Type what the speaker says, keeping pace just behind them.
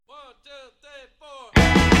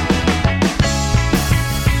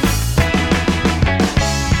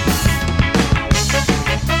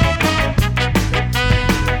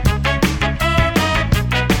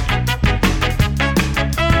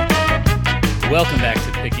Welcome back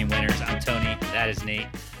to Pickin Winners. I'm Tony. That is Nate.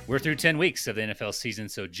 We're through 10 weeks of the NFL season,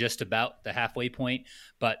 so just about the halfway point.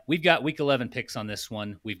 But we've got Week 11 picks on this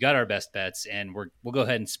one. We've got our best bets, and we'll go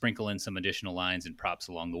ahead and sprinkle in some additional lines and props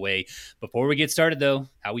along the way. Before we get started, though,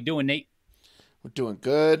 how we doing, Nate? We're doing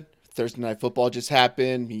good. Thursday Night Football just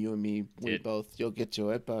happened. You and me, you'll get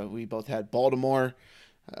to it, but we both had Baltimore.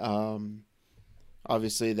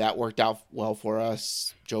 Obviously, that worked out well for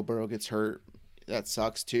us. Joe Burrow gets hurt. That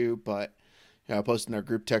sucks, too, but I posted in our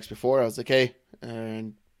group text before. I was like, hey,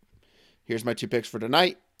 and here's my two picks for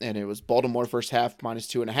tonight. And it was Baltimore first half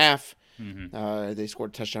 -2.5. Mm-hmm. They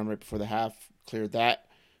scored a touchdown right before the half, cleared that.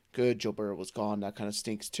 Good. Joe Burrow was gone. That kind of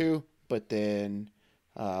stinks too. But then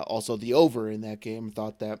also the over in that game.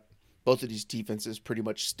 Thought that both of these defenses pretty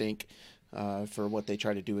much stink for what they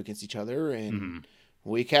try to do against each other. And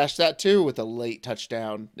we cashed that too with a late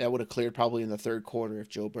touchdown. That would have cleared probably in the third quarter if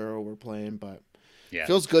Joe Burrow were playing. But yeah.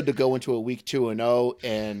 Feels good to go into a week 2-0.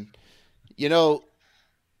 And,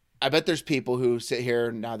 I bet there's people who sit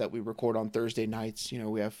here now that we record on Thursday nights.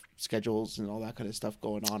 We have schedules and all that kind of stuff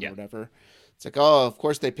going on or whatever. It's like, oh, of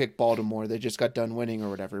course they picked Baltimore. They just got done winning or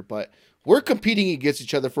whatever. But we're competing against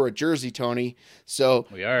each other for a jersey, Tony. So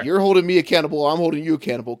we are. You're holding me accountable. I'm holding you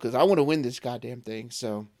accountable because I want to win this goddamn thing.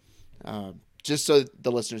 So just so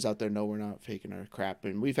the listeners out there know we're not faking our crap.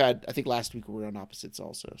 And we've had, I think last week we were on opposites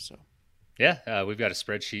also. So. Yeah, we've got a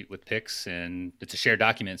spreadsheet with picks, and it's a shared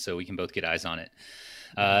document, so we can both get eyes on it.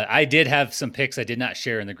 I did have some picks I did not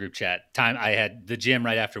share in the group chat. I had the gym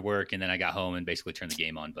right after work, and then I got home and basically turned the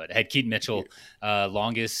game on. But I had Keaton Mitchell,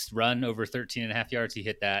 longest run over 13.5 yards. He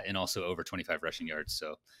hit that, and also over 25 rushing yards.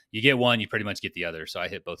 So you get one, you pretty much get the other. So I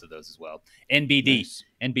hit both of those as well. NBD,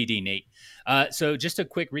 Nate. So just a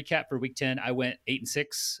quick recap for Week 10. I went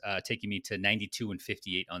 8-6, taking me to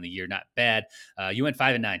 92-58 on the year. Not bad. You went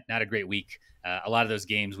 5-9. Not a great week. A lot of those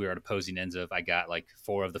games we were at opposing ends of. I got like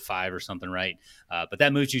 4 of the 5 or something right. But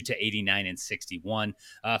that moves you to 89-61.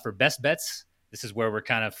 For best bets, this is where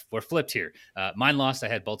we're flipped here. Mine lost. I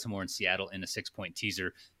had Baltimore and Seattle in a 6-point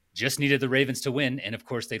teaser. Just needed the Ravens to win. And of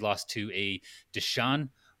course, they lost to a Deshaun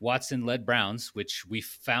Watson-led Browns, which we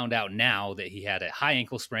found out now that he had a high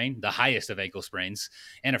ankle sprain, the highest of ankle sprains,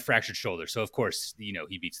 and a fractured shoulder. So, of course,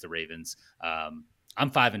 he beats the Ravens. I'm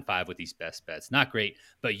 5-5 with these best bets. Not great.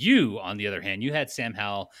 But you, on the other hand, you had Sam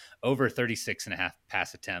Howell over 36.5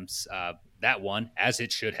 pass attempts. That won, as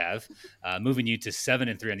it should have, moving you to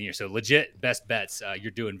 7-3 on the year. So legit best bets.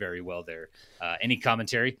 You're doing very well there. Any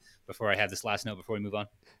commentary before I have this last note before we move on?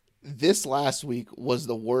 This last week was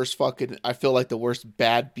the worst I feel like the worst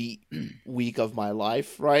bad beat week of my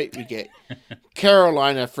life, right? We get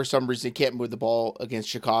Carolina, for some reason, can't move the ball against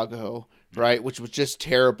Chicago, right? Which was just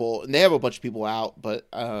terrible. And they have a bunch of people out,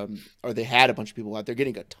 or they had a bunch of people out. They're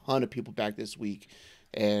getting a ton of people back this week.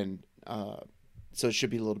 And so it should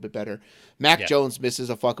be a little bit better. Mac Jones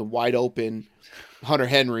misses a fucking wide open Hunter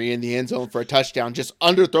Henry in the end zone for a touchdown, just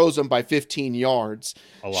underthrows him by 15 yards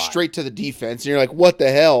straight to the defense. And you're like, what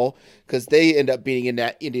the hell? Because they end up beating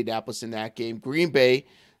Indianapolis in that game. Green Bay,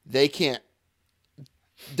 they're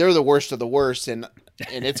the worst of the worst. And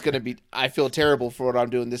it's going to be, I feel terrible for what I'm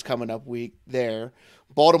doing this coming up week there.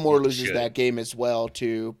 Baltimore loses that game as well,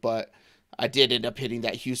 too. But I did end up hitting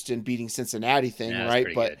that Houston beating Cincinnati thing,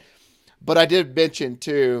 right? But I did mention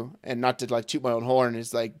too, and not to like toot my own horn,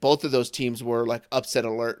 is like both of those teams were like upset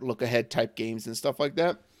alert, look ahead type games and stuff like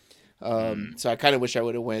that. So I kind of wish I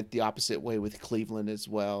would have went the opposite way with Cleveland as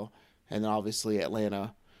well. And then obviously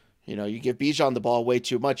Atlanta, you give Bijan the ball way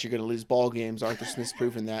too much, you're going to lose ball games. Arthur Smith's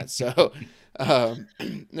proven that. So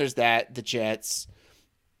there's that. The Jets,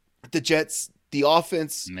 the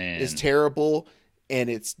offense is terrible,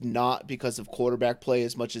 and it's not because of quarterback play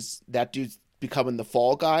as much as that dude's becoming the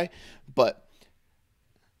fall guy. But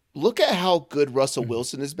look at how good Russell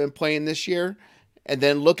Wilson has been playing this year, and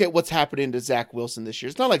then look at what's happening to Zach Wilson this year.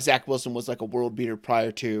 It's not like Zach Wilson was like a world beater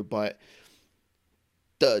prior to, but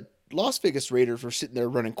the Las Vegas Raiders were sitting there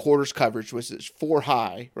running quarters coverage, which is 4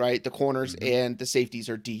 high, right? The corners and the safeties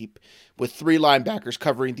are deep, with 3 linebackers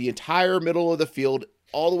covering the entire middle of the field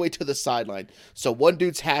all the way to the sideline. So one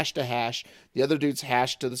dude's hash to hash, the other dude's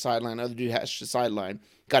hash to the sideline, other dude hash to sideline.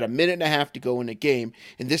 Got a minute and a half to go in the game,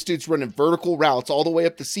 and this dude's running vertical routes all the way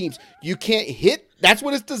up the seams. You can't hit. That's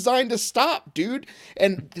what it's designed to stop, dude.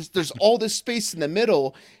 And there's all this space in the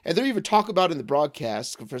middle, and they're even talking about in the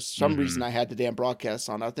broadcast. For some reason, I had the damn broadcast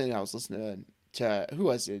on. I think I was listening to who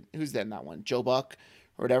was it? Who's that in that one? Joe Buck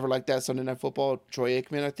or whatever like that. Sunday Night Football. Troy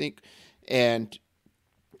Aikman, I think. And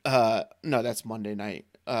no, that's Monday night.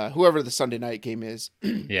 Whoever the Sunday night game is.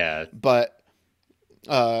 Yeah. But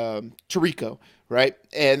Tarico, right?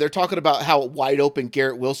 And they're talking about how wide open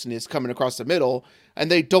Garrett Wilson is coming across the middle, and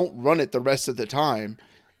they don't run it the rest of the time,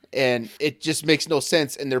 and it just makes no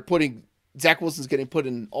sense. And they're putting Zach Wilson's getting put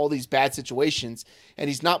in all these bad situations, and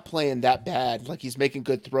he's not playing that bad. Like he's making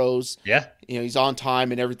good throws, Yeah. he's on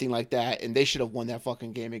time and everything like that. And they should have won that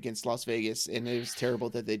fucking game against Las Vegas, and it was terrible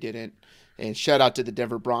that they didn't. And shout out to the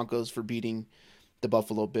Denver Broncos for beating the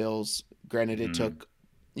Buffalo Bills. Granted, it Mm, took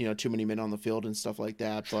too many men on the field and stuff like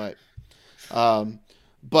that, um,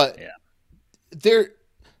 but yeah. they're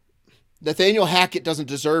Nathaniel Hackett doesn't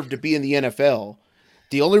deserve to be in the NFL.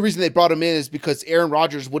 The only reason they brought him in is because Aaron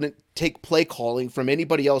Rodgers wouldn't take play calling from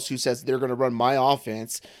anybody else who says they're going to run my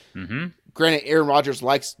offense. Mm-hmm. Granted, Aaron Rodgers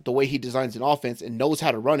likes the way he designs an offense and knows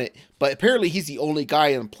how to run it, but apparently he's the only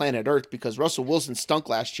guy on planet Earth because Russell Wilson stunk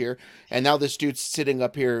last year, and now this dude's sitting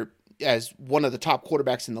up here as one of the top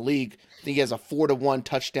quarterbacks in the league. I think he has a 4-to-1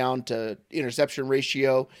 touchdown to interception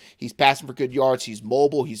ratio. He's passing for good yards. He's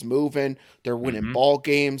mobile. He's moving. They're winning Mm-hmm. ball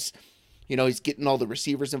games. He's getting all the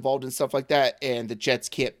receivers involved and stuff like that. And the Jets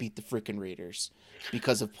can't beat the freaking Raiders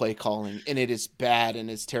because of play calling. And it is bad and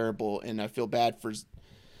it's terrible. And I feel bad for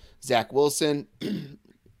Zach Wilson.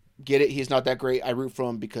 Get it? He's not that great. I root for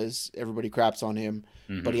him because everybody craps on him.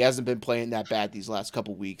 But Mm-hmm. he hasn't been playing that bad these last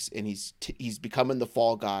couple weeks. And he's becoming the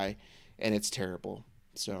fall guy. And it's terrible.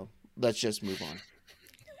 So let's just move on.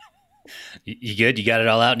 You good? You got it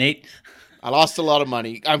all out, Nate? I lost a lot of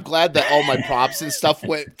money. I'm glad that all my props and stuff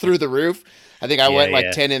went through the roof. I think I Yeah, went like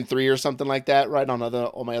yeah, 10-3 or something like that, right on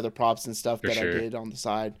all my other props and stuff for that I sure. did on the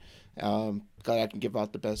side. Glad I can give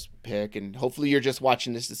out the best pick, and hopefully you're just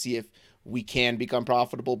watching this to see if we can become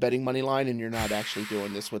profitable betting money line, and you're not actually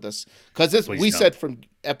doing this with us because this Please we don't. said from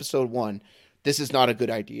episode 1, this is not a good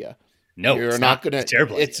idea. No, You're it's not not. It's gonna. a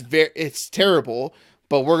terrible idea. It's terrible,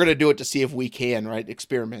 but we're gonna do it to see if we can, right?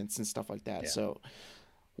 Experiments and stuff like that. Yeah. So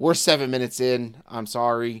we're 7 minutes in. I'm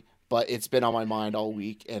sorry, but it's been on my mind all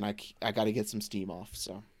week, and I got to get some steam off.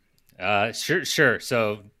 So Sure, sure.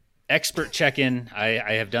 So expert check-in.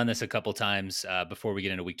 I have done this a couple times before we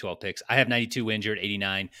get into week 12 picks. I have 92 wins. You're at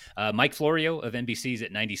 89. Mike Florio of NBC's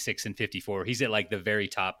at 96 and 54. He's at like the very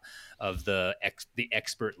top of the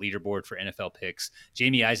expert leaderboard for NFL picks.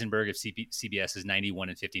 Jamie Eisenberg of CBS is 91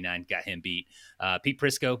 and 59. Got him beat. Pete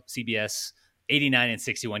Prisco, CBS, 89 and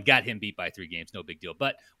 61. Got him beat by 3 games. No big deal.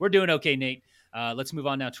 But we're doing okay, Nate. Let's move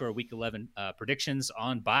on now to our Week 11 predictions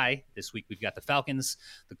on bye. This week we've got the Falcons,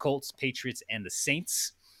 the Colts, Patriots, and the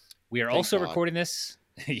Saints. We are thank also God. recording this.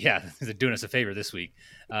 Yeah, they're doing us a favor this week.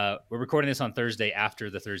 We're recording this on Thursday after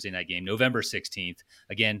the Thursday night game, November 16th.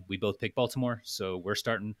 Again, we both picked Baltimore, so we're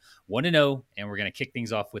starting 1-0, and we're going to kick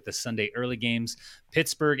things off with the Sunday early games.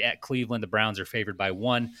 Pittsburgh at Cleveland. The Browns are favored by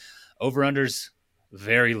 1. Over-unders,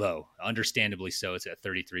 very low, understandably so. It's at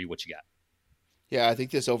 33. What you got? Yeah, I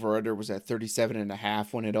think this over under was at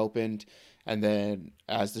 37.5 when it opened, and then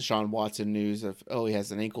as the Sean Watson news of he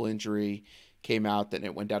has an ankle injury came out, then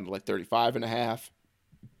it went down to like 35.5.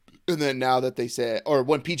 And then now that they said, or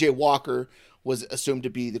when PJ Walker was assumed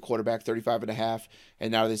to be the quarterback, 35.5,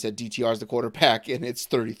 and now they said DTR is the quarterback, and it's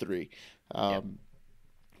 33. Yep.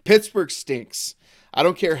 Pittsburgh stinks. I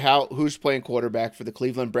don't care who's playing quarterback for the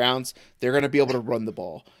Cleveland Browns. They're going to be able to run the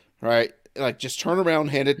ball, right? Like just turn around,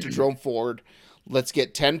 hand it to Jerome Ford. Let's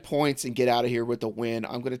get 10 points and get out of here with the win.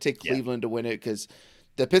 I'm going to take Yeah. Cleveland to win it because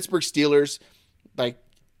the Pittsburgh Steelers, like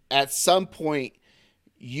at some point,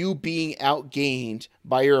 you being outgained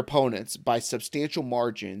by your opponents by substantial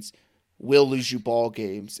margins will lose you ball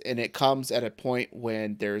games, and it comes at a point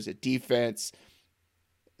when there's a defense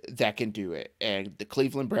that can do it. And the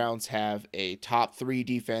Cleveland Browns have a top 3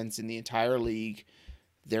 defense in the entire league.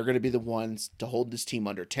 They're going to be the ones to hold this team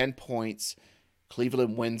under 10 points.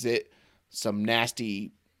 Cleveland wins it. Some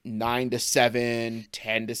nasty 9-7,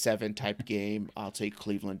 10-7 type game. I'll take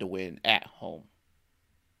Cleveland to win at home.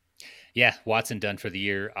 Yeah, Watson done for the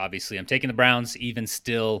year. Obviously, I'm taking the Browns even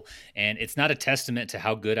still, and it's not a testament to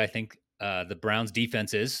how good I think the Browns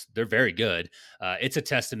defense is. They're very good. It's a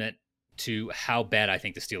testament to how bad I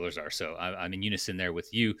think the Steelers are. So I'm in unison there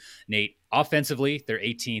with you, Nate. Offensively, they're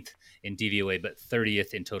 18th in DVOA, but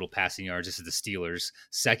 30th in total passing yards. This is the Steelers,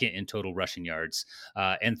 second in total rushing yards,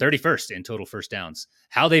 and 31st in total first downs.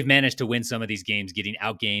 How they've managed to win some of these games, getting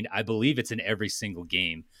outgained, I believe it's in every single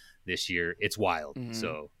game this year. It's wild. Mm-hmm.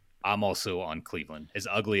 So I'm also on Cleveland. As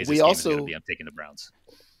ugly as We this game is going to also be, I'm taking the Browns.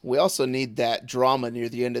 we also need that drama near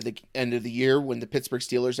the end of the year when the Pittsburgh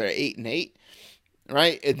Steelers are 8-8,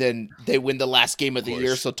 right? And then they win the last game of Of the year,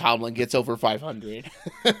 course. so Tomlin gets over 500.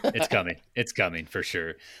 It's coming. It's coming for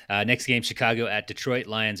sure. Next game, Chicago at Detroit.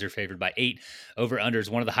 Lions are favored by 8. Over under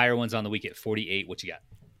is one of the higher ones on the week at 48. What you got?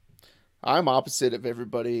 I'm opposite of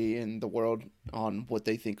everybody in the world on what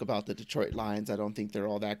they think about the Detroit Lions. I don't think they're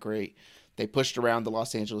all that great. They pushed around the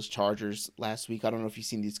Los Angeles Chargers last week. I don't know if you've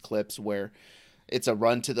seen these clips where it's a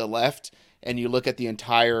run to the left and you look at the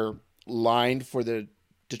entire line for the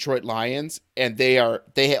Detroit Lions and they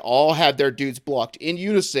all have their dudes blocked in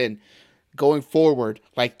unison going forward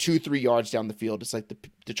like 2-3 yards down the field. It's like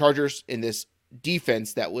the Chargers in this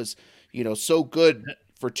defense that was, so good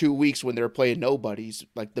for 2 weeks when they were playing nobodies,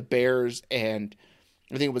 like the Bears and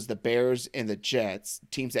I think it was the Bears and the Jets,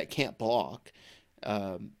 teams that can't block.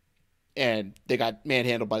 Um, and they got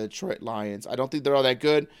manhandled by the Detroit Lions. I don't think they're all that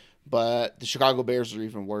good, but the Chicago Bears are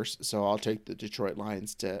even worse. So I'll take the Detroit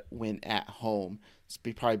Lions to win at home. It's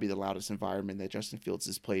probably be the loudest environment that Justin Fields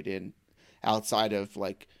has played in, outside of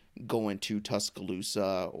like going to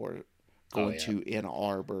Tuscaloosa or Oh going yeah. to Ann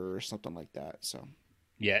Arbor or something like that. So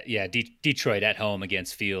Yeah. Detroit at home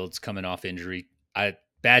against Fields coming off injury. I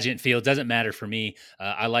Badgett Field doesn't matter for me.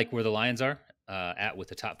 I like where the Lions are at with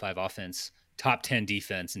the top 5 offense, top 10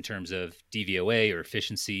 defense in terms of DVOA or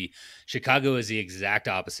efficiency. Chicago is the exact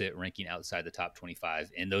opposite, ranking outside the top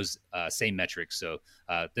 25 in those same metrics. So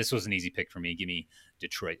this was an easy pick for me. Give me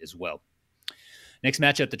Detroit as well. Next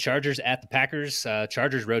matchup, the Chargers at the Packers.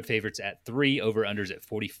 Chargers road favorites at 3, over unders at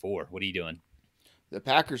 44. What are you doing? the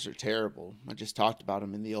Packers are terrible. I just talked about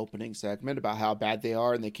them in the opening segment about how bad they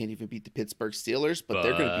are and they can't even beat the Pittsburgh Steelers, but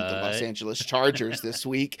they're going to beat the Los But Angeles Chargers this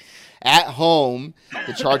week at home.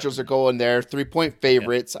 The Chargers are going there, 3-point yep.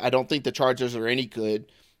 favorites. I don't think the Chargers are any good.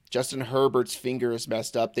 Justin Herbert's finger is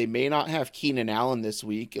messed up. They may not have Keenan Allen this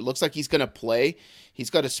week. It looks like he's going to play. He's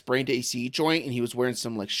got a sprained AC joint and he was wearing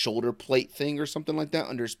some like shoulder plate thing or something like that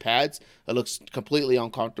under his pads. It looks completely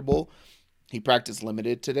uncomfortable. He practiced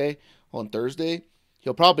limited today on Thursday.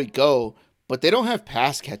 He'll probably go, but they don't have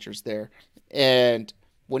pass catchers there. And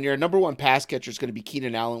when your number one pass catcher is going to be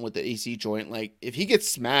Keenan Allen with the AC joint, like if he gets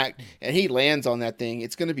smacked and he lands on that thing,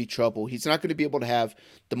 it's going to be trouble. He's not going to be able to have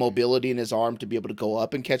the mobility in his arm to be able to go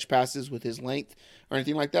up and catch passes with his length or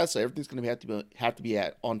anything like that. So everything's going to have to be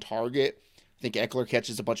at on target. I think Eckler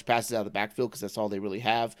catches a bunch of passes out of the backfield because that's all they really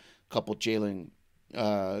have. A couple Jalen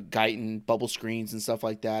Guyton bubble screens and stuff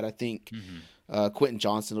like that. I think Mm-hmm. Quentin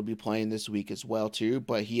Johnson will be playing this week as well too,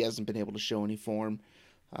 but he hasn't been able to show any form.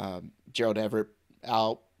 Gerald Everett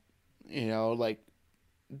out. Like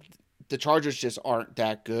the Chargers just aren't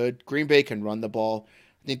that good. Green Bay can run the ball.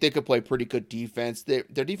 I think they could play pretty good defense. Their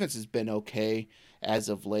defense has been okay as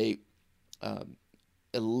of late. Um,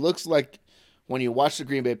 it looks like when you watch the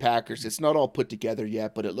Green Bay Packers, it's not all put together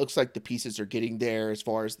yet, but it looks like the pieces are getting there as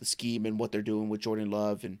far as the scheme and what they're doing with Jordan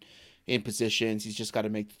Love and in positions. He's just got to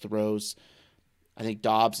make the throws. I think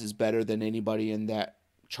Dobbs is better than anybody in that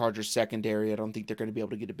Chargers secondary. I don't think they're going to be able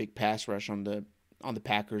to get a big pass rush on the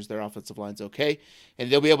Packers. Their offensive line's okay, and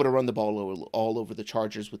they'll be able to run the ball all over the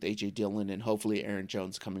Chargers with AJ Dillon and hopefully Aaron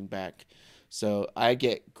Jones coming back. So I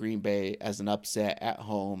get Green Bay as an upset at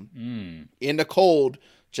home Mm. in the cold.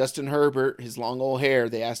 Justin Herbert, his long old hair.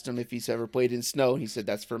 They asked him if he's ever played in snow. He said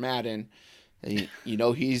that's for Madden.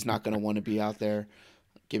 He's not going to want to be out there.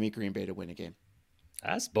 Give me Green Bay to win a game.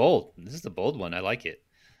 That's bold. This is the bold one. I like it.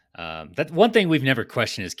 That one thing we've never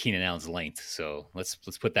questioned is Keenan Allen's length. So let's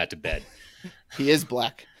put that to bed. He is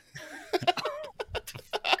black.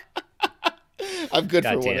 I'm good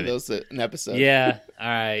for God one of damn it. those an episode. Yeah. All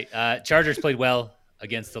right. Chargers played well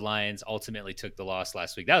against the Lions. Ultimately took the loss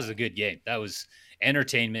last week. That was a good game. That was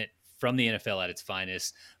entertainment from the NFL at its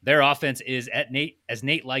finest. Their offense is as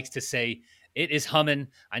Nate likes to say, it is humming.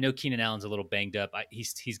 I know Keenan Allen's a little banged up.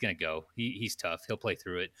 He's going to go. He's tough. He'll play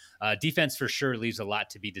through it. Defense for sure leaves a lot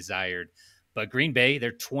to be desired. But Green Bay,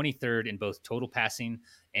 they're 23rd in both total passing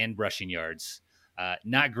and rushing yards.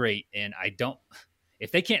 Not great. And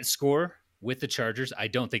if they can't score with the Chargers, I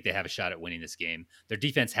don't think they have a shot at winning this game. Their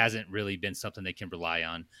defense hasn't really been something they can rely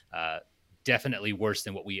on. Definitely worse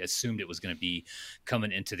than what we assumed it was going to be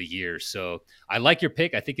coming into the year. So I like your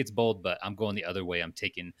pick. I think it's bold, but I'm going the other way. I'm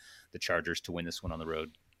taking the Chargers to win this one on the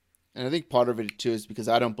road. And I think part of it too is because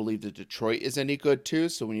I don't believe that Detroit is any good too.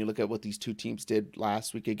 So when you look at what these two teams did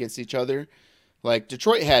last week against each other, like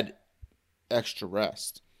Detroit had extra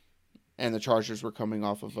rest, and the Chargers were coming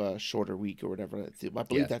off of a shorter week or whatever. I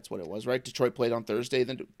believe Yeah. that's what it was, right? Detroit played on Thursday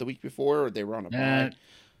the week before, or they were on a Uh, bye.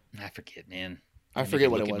 I forget, man. I I need to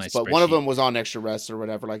forget what it look at my was, but one of spreadsheet. them was on extra rest or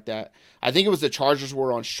whatever like that. I think it was the Chargers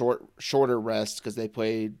were on shorter rest because they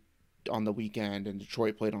played on the weekend, and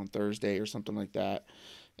Detroit played on Thursday or something like that.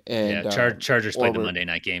 Yeah, And Chargers or played the were Monday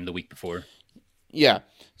night game the week before. yeah,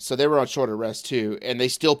 so they were on shorter rest too, and they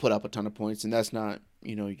still put up a ton of points, and that's not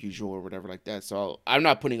usual or whatever like that. So I'm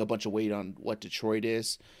not putting a bunch of weight on what Detroit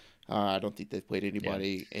is. I don't think they've played Yeah,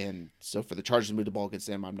 anybody, and so for the Chargers to move the ball against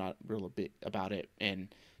them, I'm not real a bit about it.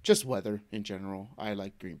 And just weather in general, I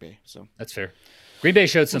like Green Bay, so that's fair. Green Bay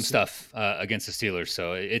showed we'll some see. stuff against the Steelers,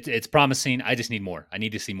 so it's promising. I just need more. I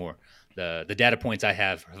need to see more. The data points I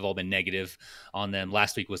have all been negative on them.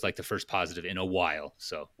 Last week was like the first positive in a while,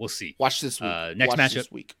 so we'll see. Watch this week. Next Watch matchup,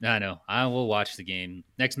 this week. I know I will watch the game.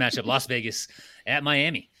 Next matchup, Las Vegas at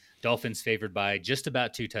Miami. Dolphins favored by just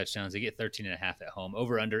about 2 touchdowns. They get 13.5 at home.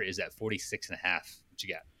 Over under is at 46.5. What you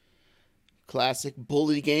got? Classic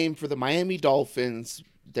bully game for the Miami Dolphins.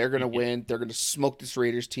 They're gonna win. They're gonna smoke this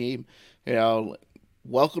Raiders team. You know,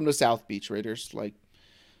 welcome to South Beach, Raiders. Like,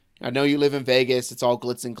 I know you live in Vegas. It's all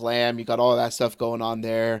glitz and glam. You got all that stuff going on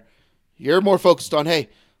there. You're more focused on, hey,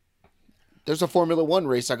 there's a Formula One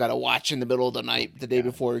race I gotta watch in the middle of the Oh night, my the day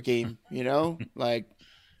god. before a game. You know, like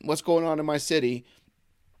what's going on in my city.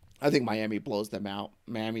 I think Miami blows them out.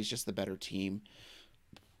 Miami's just the better team.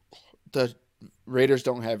 The Raiders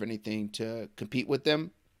don't have anything to compete with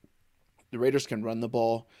them. The Raiders can run the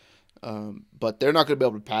ball, but they're not going to be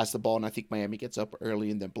able to pass the ball. And I think Miami gets up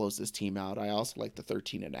early and then blows this team out. I also like the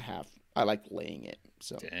 13.5. I like laying it.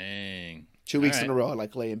 So Dang. two All weeks in right. a row, I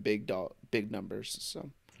like laying big numbers. So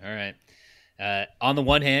All right. On the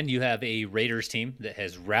one hand, you have a Raiders team that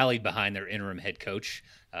has rallied behind their interim head coach.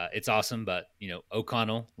 It's awesome, but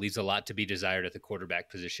O'Connell leaves a lot to be desired at the quarterback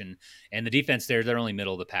position, and the defense they're only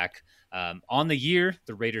middle of the pack. On the year,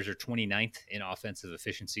 the Raiders are 29th in offensive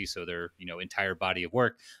efficiency, so their entire body of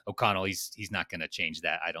work. O'Connell, he's not going to change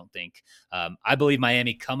that, I don't think. I believe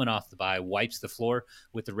Miami coming off the bye wipes the floor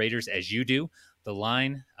with the Raiders as you do. The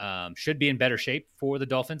line should be in better shape for the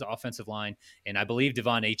Dolphins offensive line, and I believe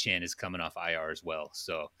Devon Achane is coming off IR as well.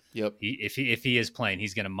 So yep, if he is playing,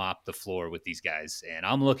 he's going to mop the floor with these guys, and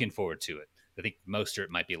I'm looking forward to it. I think Mostert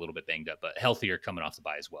might be a little bit banged up, but healthier coming off the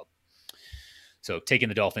bye as well. So taking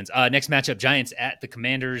the Dolphins. Next matchup: Giants at the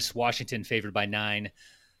Commanders. Washington favored by 9.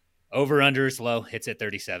 Over under is low. Hits at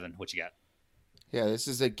 37. What you got? yeah, this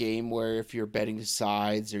is a game where if you're betting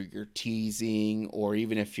sides or you're teasing, or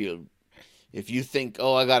even if you think,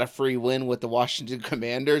 oh, I got a free win with the Washington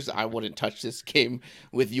Commanders, I wouldn't touch this game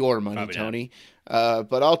with your money, Probably not. Tony.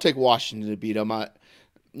 But I'll take Washington to beat them. All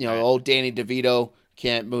right. Old Danny DeVito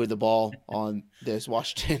can't move the ball on this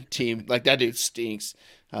Washington team. Like, that dude stinks.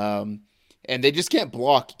 And they just can't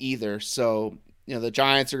block either. So, the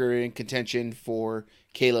Giants are in contention for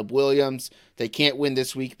Caleb Williams. They can't win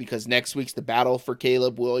this week because next week's the battle for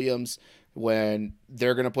Caleb Williams when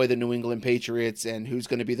they're going to play the New England Patriots and who's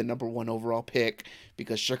going to be the number one overall pick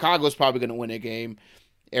because Chicago's probably going to win a game.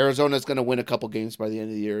 Arizona's going to win a couple games by the end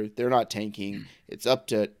of the year. They're not tanking. It's up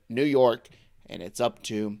to New York and it's up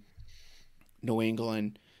to New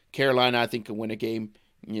England. Carolina, I think, can win a game,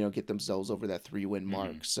 get themselves over that 3-win mark.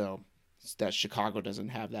 Mm-hmm. So that Chicago doesn't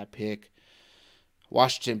have that pick.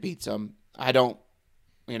 Washington beats them. I don't,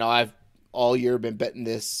 I've all year been betting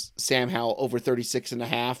this Sam Howell over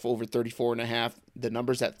 36.5, over 34.5. The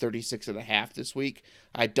number's at 36.5 this week.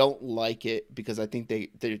 I don't like it because I think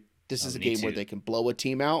this is a Me game where too. they can blow a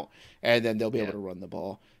team out and then they'll be able Yeah. to run the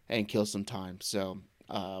ball and kill some time. So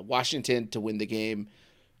Washington to win the game.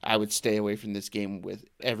 I would stay away from this game with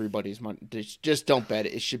everybody's money. Just don't bet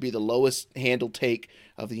it. It should be the lowest handle take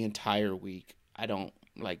of the entire week. I don't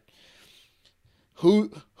like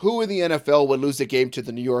who in the NFL would lose a game to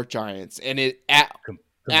the New York Giants and it at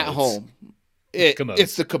Commodes. home. It's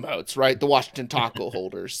Commodes. the Comodes, right? The Washington taco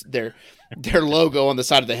holders. Their logo on the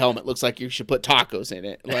side of the helmet looks like you should put tacos in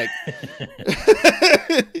it. Like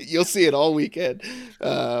you'll see it all weekend.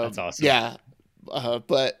 That's awesome. Yeah,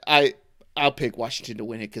 but I'll pick Washington to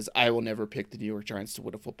win it because I will never pick the New York Giants to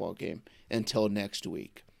win a football game until next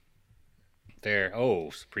week. Fair.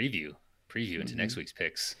 Oh, preview into Mm-hmm. next week's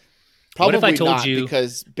picks. What if I Probably told not you?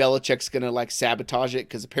 because Belichick's gonna like sabotage it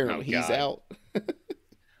because Oh apparently he's God. out.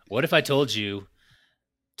 What if I told you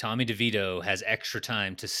Tommy DeVito has extra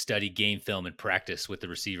time to study game film and practice with the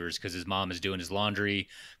receivers because his mom is doing his laundry,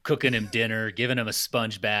 cooking him dinner, giving him a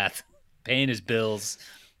sponge bath, paying his bills?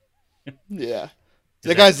 Yeah, Does the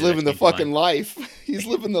that guy's does that living the change your mind? fucking life. He's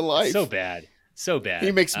living the It's so life. bad, so He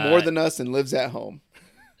bad. makes more than us and lives at home.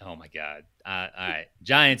 Oh my God. All right.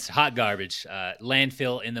 Giants, hot garbage.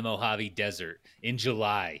 Landfill in the Mojave Desert in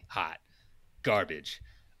July, hot garbage.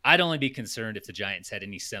 I'd only be concerned if the Giants had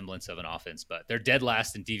any semblance of an offense, but they're dead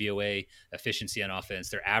last in DVOA efficiency on offense.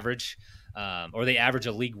 They're average, or they average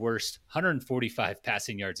a league worst 145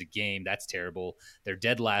 passing yards a game. That's terrible. They're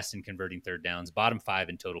dead last in converting third downs, bottom 5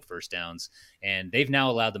 in total first downs, and they've now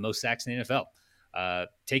allowed the most sacks in the NFL.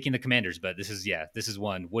 Taking the Commanders, but this is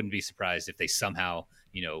one. Wouldn't be surprised if they somehow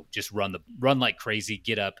just run like crazy,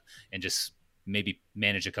 get up and just maybe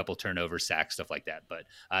manage a couple turnovers, sacks, stuff like that. But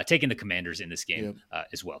taking the Commanders in this game Yeah.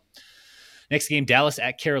 as well. Next game, Dallas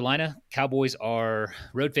at Carolina. Cowboys are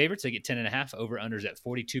road favorites. They get 10.5. Over unders at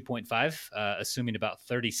 42.5, assuming about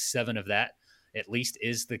 37 of that at least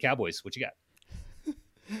is the Cowboys. What you got?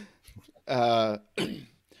 Uh,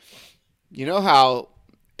 you know how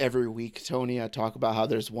every week, Tony, I talk about how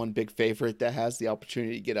there's one big favorite that has the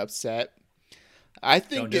opportunity to get upset. I Don't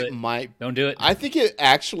think do it it. might. Don't do it. I think it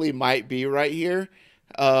actually might be right here.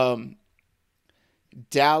 Um,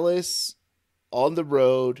 Dallas on the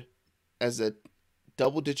road as a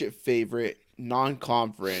double-digit favorite,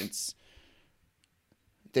 non-conference.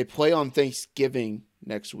 They play on Thanksgiving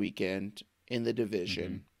next weekend in the Mm-hmm.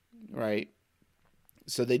 division, right?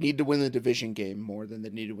 So they need to win the division game more than they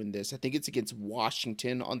need to win this. I think it's against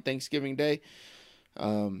Washington on Thanksgiving Day.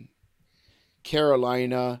 Um,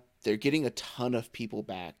 Carolina, they're getting a ton of people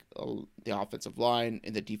back. The offensive line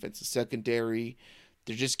and the defensive secondary.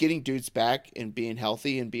 They're just getting dudes back and being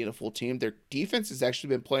healthy and being a full team. Their defense has actually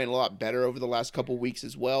been playing a lot better over the last couple weeks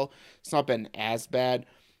as well. It's not been as bad.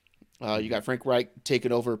 You Mm-hmm. got Frank Reich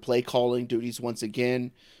taking over play calling duties once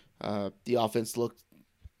again. The offense looked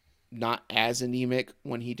not as anemic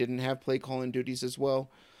when he didn't have play calling duties as well.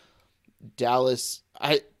 Dallas,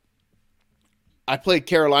 I played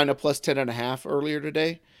Carolina plus 10.5 earlier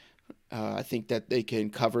today. I think that they can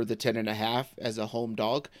cover the 10.5 as a home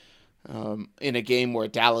dog in a game where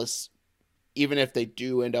Dallas, even if they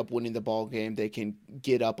do end up winning the ball game, they can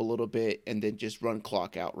get up a little bit and then just run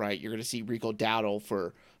clock out. Right, you're going to see Rico Dowdle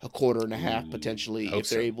for a quarter and a half Ooh, I potentially hope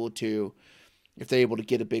so. if they're able to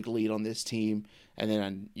get a big lead on this team, and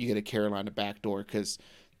then you get a Carolina backdoor because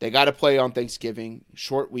they got to play on Thanksgiving,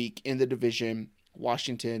 short week in the division,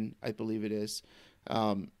 Washington, I believe it is,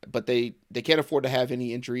 but they can't afford to have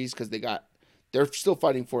any injuries because they're still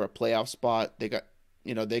fighting for a playoff spot. They got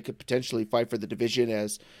they could potentially fight for the division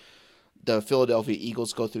as the Philadelphia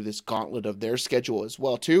Eagles go through this gauntlet of their schedule as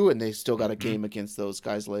well too, and they still got a Mm-hmm. game against those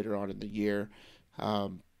guys later on in the year.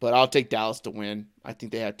 But I'll take Dallas to win. I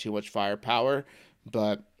think they have too much firepower.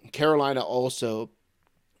 But Carolina also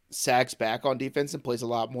sags back on defense and plays a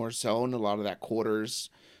lot more zone, a lot of that quarters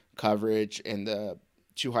coverage and the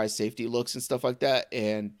too high safety looks and stuff like that.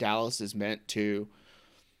 And Dallas is meant to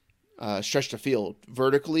stretch the field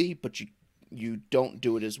vertically, but you don't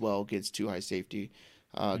do it as well against too high safety.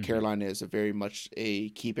 Mm-hmm. Carolina is a very much a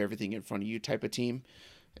keep everything in front of you type of team,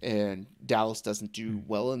 and Dallas doesn't do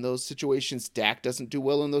well in those situations. Dak doesn't do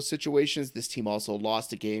well in those situations. This team also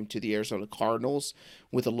lost a game to the Arizona Cardinals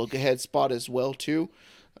with a look ahead spot as well too.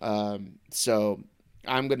 So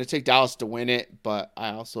I'm going to take Dallas to win it, but I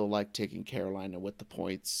also like taking Carolina with the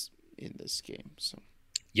points in this game. So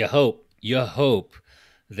You hope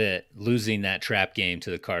that losing that trap game to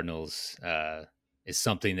the Cardinals is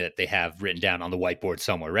something that they have written down on the whiteboard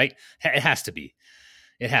somewhere, right? It has to be.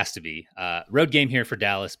 It has to be. Road game here for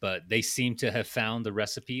Dallas, but they seem to have found the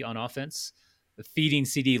recipe on offense, feeding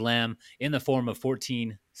CD Lamb in the form of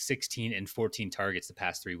 14, 16, and 14 targets the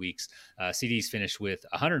past 3 weeks. CD's finished with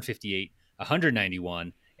 158,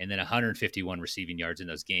 191, and then 151 receiving yards in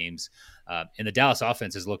those games. And the Dallas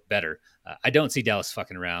offense has looked better. I don't see Dallas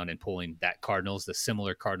fucking around and pulling that the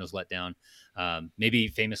similar Cardinals letdown. Maybe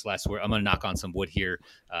famous last word. I'm going to knock on some wood here.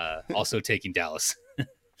 Also taking Dallas.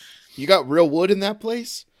 you got real wood in that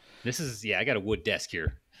place? I got a wood desk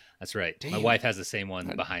here. That's right. My Damn. wife has the same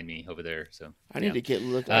one I, behind me over there. So I need yeah. to get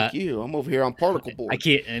look Uh, like you. I'm over here on particle board.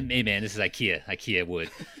 IKEA, hey man, this is IKEA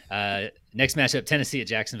wood. Next matchup, Tennessee at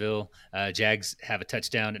Jacksonville. Jags have a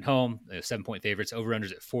touchdown at home. 7-point favorites. Over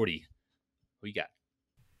unders at 40. What you got?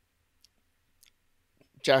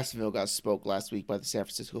 Jacksonville got spoke last week by the San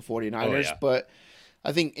Francisco Oh 49ers, yeah. but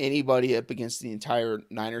I think anybody up against the entire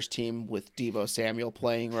Niners team with Debo Samuel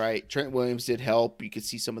playing right, Trent Williams did help. You could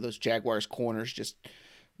see some of those Jaguars corners just.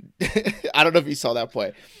 I don't know if you saw that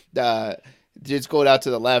play. The dude's going out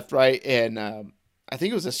to the left, right, and I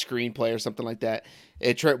think it was a screen play or something like that.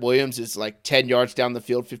 And Trent Williams is like 10 yards down the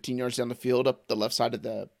field, 15 yards down the field, up the left side of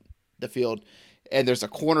the field, and there's a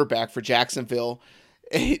cornerback for Jacksonville.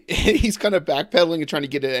 And he's kind of backpedaling and trying to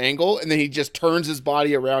get an angle, and then he just turns his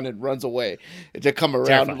body around and runs away to come around and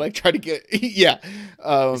Terrifying. like try to get yeah.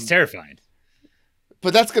 It's Um, terrifying.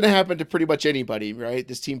 but that's going to happen to pretty much anybody, right?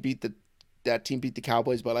 This team beat the that team beat the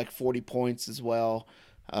Cowboys by like 40 points as well.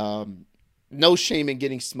 Um, no shame in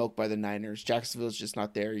getting smoked by the Niners. Jacksonville's just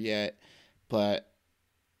not there yet, but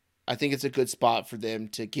I think it's a good spot for them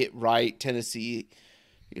to get right. Tennessee,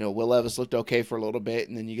 Will Levis looked okay for a little bit,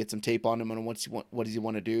 and then you get some tape on him on what does he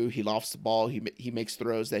want to do. He lofts the ball. He makes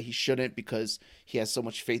throws that he shouldn't because he has so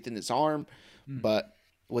much faith in his arm. Hmm. But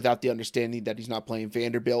without the understanding that he's not playing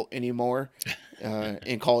Vanderbilt anymore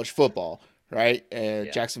in college football, right? Yeah.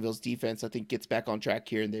 Jacksonville's defense, I think, gets back on track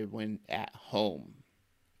here, and they win at home.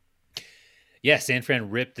 Yeah, San Fran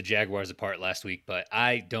ripped the Jaguars apart last week, but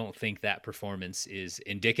I don't think that performance is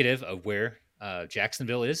indicative of where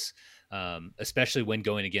Jacksonville is, especially when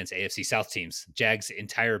going against AFC South teams. Jags'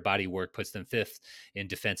 entire body work puts them fifth in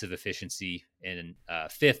defensive efficiency and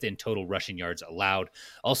fifth in total rushing yards allowed.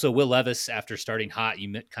 Also, Will Levis, after starting hot,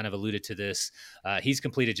 you kind of alluded to this, he's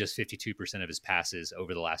completed just 52% of his passes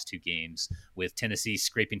over the last 2 games, with Tennessee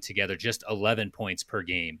scraping together just 11 points per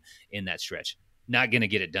game in that stretch. Not going to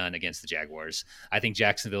get it done against the Jaguars. I think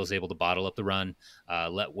Jacksonville is able to bottle up the run,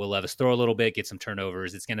 let Will Levis throw a little bit, get some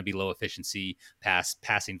turnovers. It's going to be low efficiency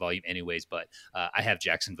passing volume anyways, but I have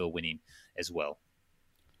Jacksonville winning as well.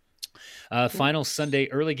 Final Sunday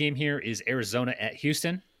early game here is Arizona at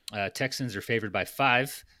Houston. Texans are favored by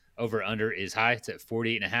 5. Over under is high. It's at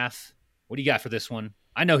 48.5. What do you got for this one?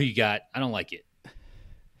 I know who you got. I don't like it.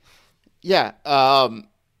 Yeah.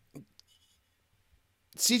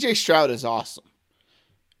 CJ Stroud is awesome.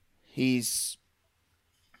 He's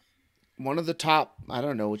one of the top, I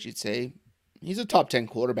don't know what you'd say. He's a top 10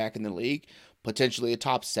 quarterback in the league, potentially a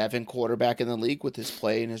top 7 quarterback in the league with his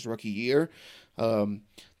play in his rookie year.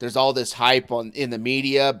 There's all this hype in the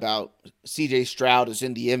media about CJ Stroud is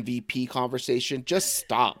in the MVP conversation. Just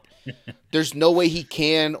stop. There's no way he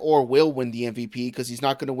can or will win the MVP because he's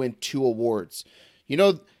not going to win 2 awards. You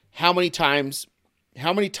know how many times in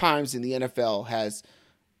the NFL has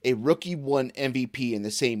a rookie won MVP in the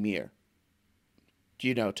same year? Do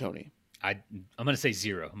you know, Tony? I'm going to say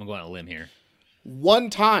 0. I'm going to go on a limb here. One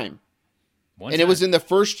time. It was in the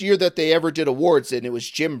first year that they ever did awards, and it was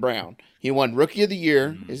Jim Brown. He won Rookie of the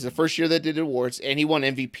Year. It was the first year they did awards, and he won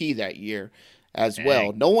MVP that year as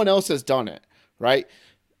well. No one else has done it, right?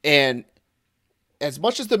 And as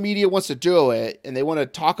much as the media wants to do it, and they want to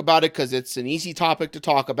talk about it because it's an easy topic to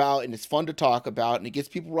talk about, and it's fun to talk about, and it gets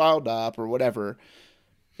people riled up or whatever,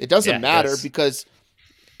 it doesn't matter because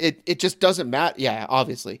it just doesn't matter. Yeah,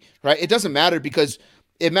 obviously, right? It doesn't matter because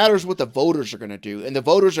it matters what the voters are going to do. And the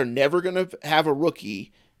voters are never going to have a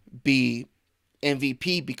rookie be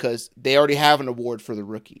MVP because they already have an award for the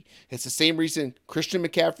rookie. It's the same reason Christian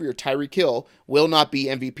McCaffrey or Tyreek Hill will not be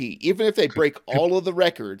MVP. Even if they break all of the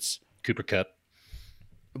records. Cooper Kupp.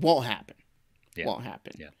 It won't happen. Yeah. Won't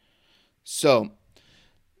happen. Yeah. So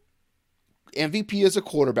MVP is a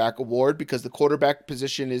quarterback award because the quarterback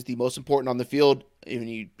position is the most important on the field. When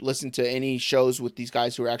you listen to any shows with these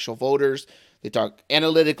guys who are actual voters, they talk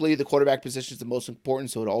analytically, the quarterback position is the most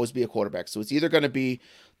important, so it'll always be a quarterback. So it's either going to be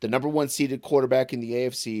the number 1 seeded quarterback in the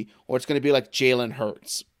AFC, or it's going to be like Jalen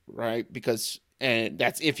Hurts, right? And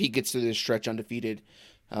that's if he gets to this stretch undefeated,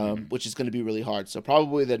 which is going to be really hard. So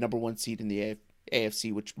probably the number 1 seed in the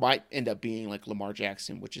AFC, which might end up being like Lamar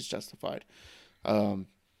Jackson, which is justified.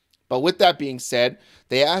 But with that being said,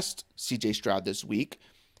 they asked CJ Stroud this week,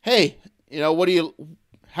 hey,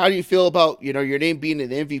 how do you feel about, your name being in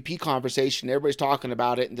the MVP conversation? Everybody's talking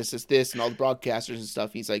about it, and this, and all the broadcasters and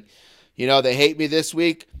stuff. He's like, they hate me this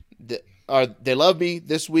week, or they love me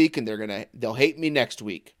this week, and they'll hate me next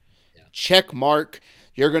week. Yeah. Check mark.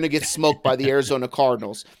 You're going to get smoked by the Arizona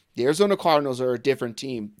Cardinals. The Arizona Cardinals are a different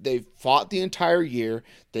team. They've fought the entire year.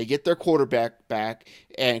 They get their quarterback back,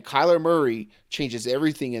 and Kyler Murray changes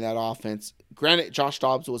everything in that offense. Granted, Josh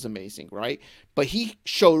Dobbs was amazing, right? But he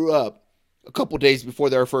showed up a couple days before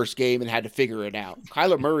their first game and had to figure it out.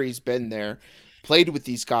 Kyler Murray's been there, played with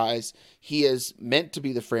these guys. He is meant to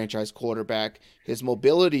be the franchise quarterback. His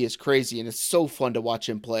mobility is crazy, and it's so fun to watch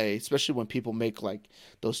him play, especially when people make like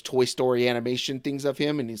those Toy Story animation things of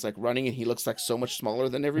him, and he's like running, and he looks like so much smaller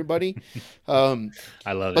than everybody. I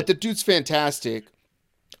love it. But the dude's fantastic.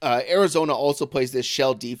 Arizona also plays this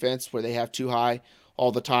shell defense where they have too high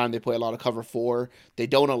all the time. They play a lot of cover 4. They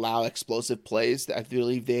don't allow explosive plays. I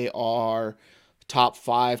believe they are top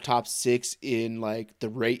 5, top 6 in like the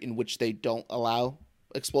rate in which they don't allow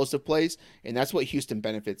explosive plays, and that's what Houston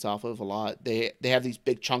benefits off of a lot. They have these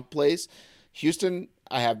big chunk plays. Houston,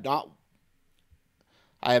 I have not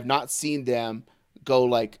seen them go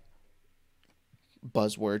like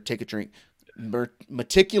buzzword, take a drink,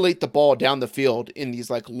 meticulate the ball down the field in these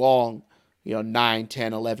like long, 9,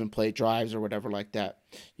 10, 11 play drives or whatever like that.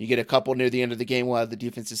 You get a couple near the end of the game while the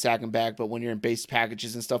defense is sacking back, but when you're in base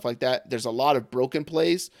packages and stuff like that, there's a lot of broken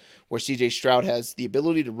plays where CJ Stroud has the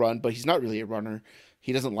ability to run, but he's not really a runner.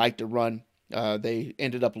 He doesn't like to run. They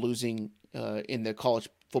ended up losing in the college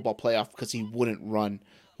football playoff because he wouldn't run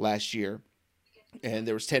last year. And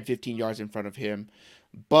there was 10, 15 yards in front of him.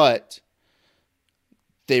 But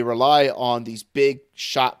they rely on these big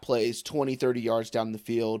shot plays 20, 30 yards down the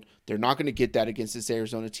field. They're not going to get that against this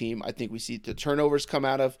Arizona team. I think we see the turnovers come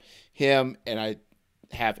out of him, and I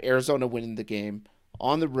have Arizona winning the game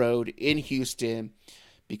on the road in Houston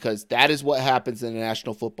because that is what happens in the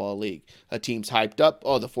National Football League. A team's hyped up.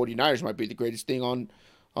 Oh, the 49ers might be the greatest thing on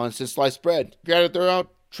since sliced bread. Got to throw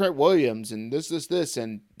out Trent Williams and this.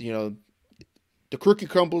 And, the cookie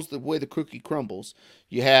crumbles the way the cookie crumbles.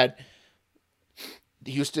 You had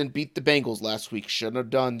Houston beat the Bengals last week. Shouldn't have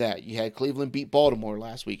done that. You had Cleveland beat Baltimore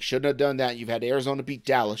last week. Shouldn't have done that. You've had Arizona beat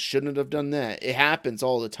Dallas. Shouldn't have done that. It happens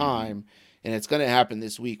all the time. Mm-hmm. And it's going to happen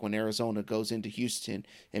this week when Arizona goes into Houston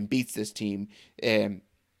and beats this team. And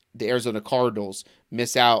the Arizona Cardinals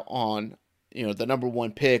miss out on, the number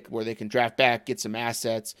one pick where they can draft back, get some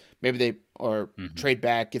assets. Maybe they trade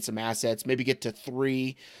back, get some assets, maybe get to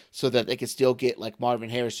 3 so that they can still get like Marvin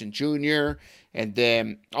Harrison Jr. and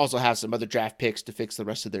then also have some other draft picks to fix the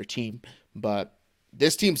rest of their team. But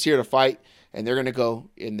this team's here to fight, and they're going to go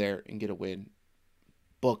in there and get a win.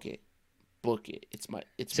 Book it. It's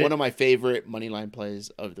one of my favorite money line plays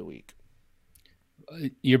of the week.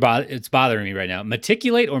 It's bothering me right now.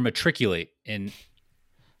 Meticulate or matriculate? And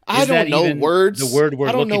I don't know words. The word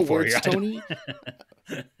we're looking for words, here, Tony.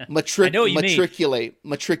 I know what you matriculate.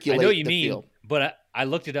 I know what you mean, field. but I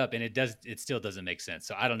looked it up and it still doesn't make sense.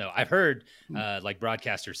 So I don't know. I've heard like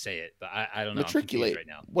broadcasters say it, but I don't know. Matriculate I'm confused right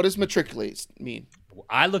now. What does matriculate mean?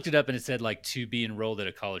 I looked it up and it said like to be enrolled at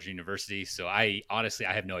a college or university. So I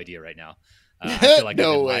have no idea right now. I feel like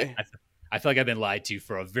no way. I feel like I've been lied to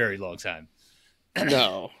for a very long time.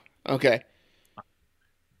 No. Okay.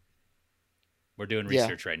 We're doing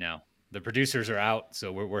research right now. The producers are out,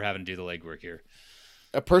 so we're having to do the legwork here.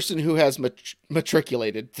 A person who has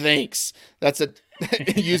matriculated. Thanks. That's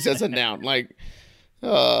used as a noun. Like,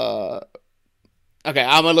 okay,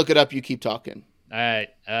 I'm gonna look it up. You keep talking. All right.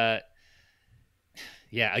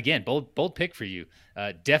 Yeah. Again, bold pick for you.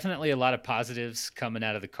 Definitely a lot of positives coming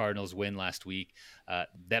out of the Cardinals' win last week.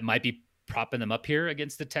 That might be propping them up here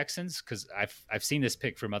against the Texans because I've seen this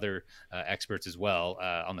pick from other experts as well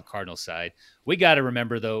on the Cardinals side. We got to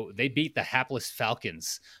remember though they beat the hapless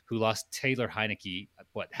Falcons who lost Taylor Heineke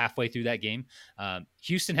halfway through that game.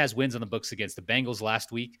 Houston has wins on the books against the Bengals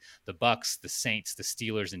last week, the Bucks, the Saints, the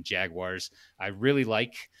Steelers, and Jaguars. I really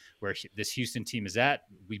like where this Houston team is at.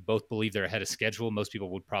 We both believe they're ahead of schedule. Most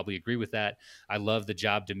people would probably agree with that. I love the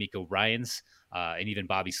job D'Amico Ryans and even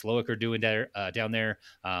Bobby Slowick are doing there down there.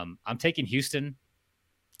 I'm taking Houston.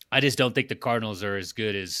 I just don't think the Cardinals are as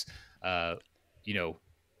good as,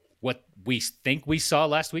 what we think we saw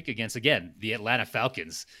last week against, again, the Atlanta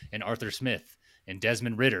Falcons and Arthur Smith and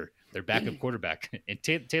Desmond Ridder, their backup quarterback. And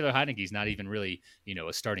Taylor Heineke's not even really,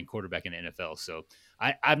 a starting quarterback in the NFL. So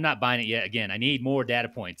I'm not buying it yet. Again, I need more data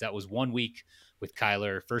points. That was 1 week with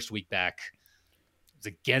Kyler, first week back. It was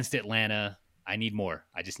against Atlanta. I need more.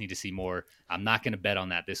 I just need to see more. I'm not going to bet on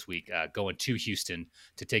that this week, going to Houston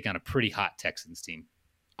to take on a pretty hot Texans team.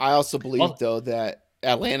 I also believe, though, that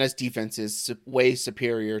Atlanta's defense is way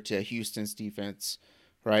superior to Houston's defense,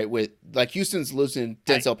 right? With like Houston's losing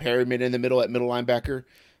Denzel Perryman in the middle at middle linebacker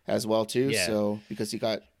as well, too. Yeah. So because he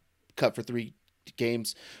got cut for 3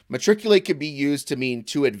 games, matriculate could be used to mean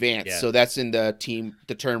to advance. Yeah. So that's in the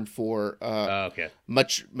term for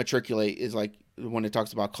matriculate is like when it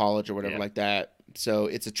talks about college or whatever like that. So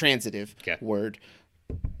it's a transitive word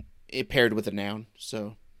paired with a noun.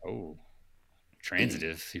 So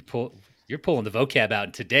transitive. You're pulling the vocab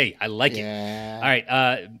out today. I like it. All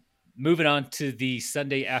right. Moving on to the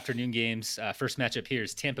Sunday afternoon games. First matchup here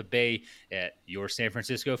is Tampa Bay at your San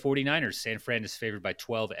Francisco 49ers. San Fran is favored by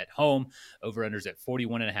 12 at home. Over-unders at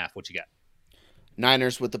 41.5. What you got?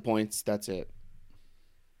 Niners with the points. That's it.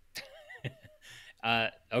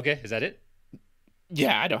 Okay. Is that it?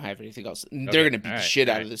 Yeah, I don't have anything else. Okay. They're going to beat the shit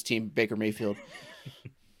out of this team, Baker Mayfield.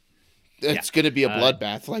 It's going to be a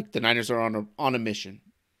bloodbath. Like the Niners are on a mission.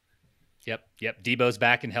 Yep. Debo's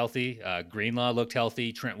back and healthy. Greenlaw looked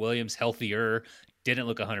healthy. Trent Williams healthier. Didn't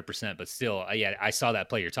look 100%, but still, I saw that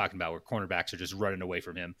play you're talking about where cornerbacks are just running away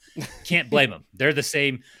from him. Can't blame them. They're the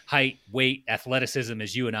same height, weight, athleticism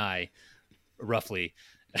as you and I, roughly.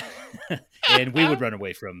 And we would run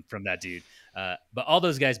away from that dude. But all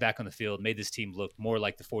those guys back on the field made this team look more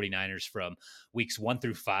like the 49ers from weeks 1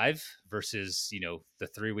 through 5 versus, the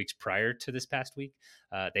 3 weeks prior to this past week.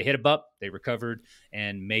 They hit a bump, they recovered,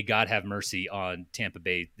 and may God have mercy on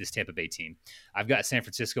this Tampa Bay team. I've got San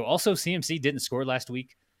Francisco. Also, CMC didn't score last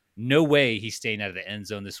week. No way he's staying out of the end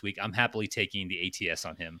zone this week. I'm happily taking the ATS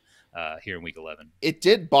on him here in week 11. It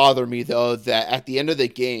did bother me, though, that at the end of the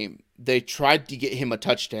game, they tried to get him a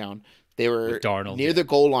touchdown. They with were Darnold. near Yeah, the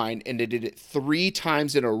goal line and they did it 3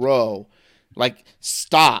 times in a row. Like,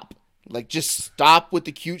 stop. Like, just stop with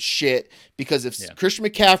the cute shit. Because if yeah, Christian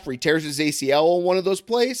McCaffrey tears his ACL on one of those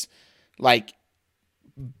plays, like,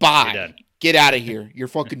 you're bye. done. Get out of here. You're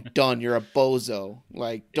fucking done. You're a bozo.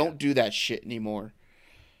 Like, Yeah, don't do that shit anymore.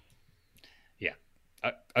 yeah.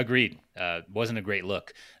 Agreed. Wasn't a great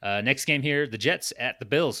look. Next game here, the Jets at the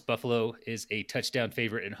Bills. Buffalo is a touchdown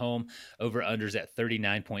favorite at home. Over unders at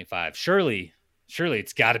 39.5. Surely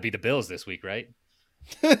it's got to be the Bills this week, right?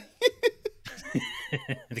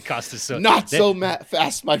 The cost is so Not that so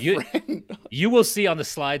fast, my you friend. you will see on the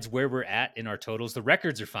slides where we're at in our totals. The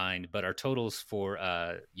records are fine, but our totals for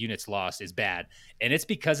units lost is bad, and it's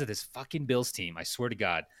because of this fucking Bills team. I swear to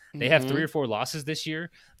God, they have 3 Mm-hmm. or 4 losses this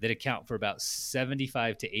year that account for about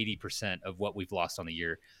 75 to 80% of what we've lost on the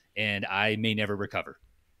year, and I may never recover.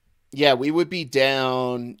 Yeah, we would be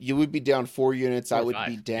down. You would be down 4 units. I Four or would be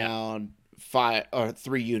five, yeah, down 5 or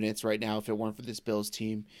 3 units right now if it weren't for this Bills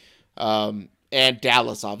team. And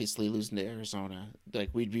Dallas obviously losing to Arizona.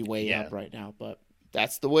 Like, we'd be way yeah. up right now, but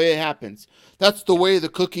that's the way it happens. That's the way the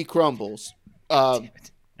cookie crumbles. Damn Um,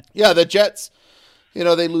 it. yeah, the Jets.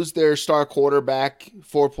 They lose their star quarterback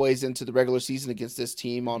 4 plays into the regular season against this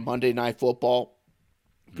team on Monday Night Football.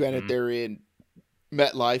 Granted, Mm-hmm. they're in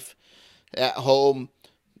MetLife at home,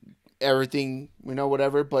 everything,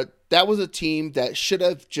 whatever. But that was a team that should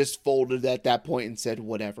have just folded at that point and said,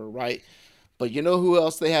 whatever, right? But you know who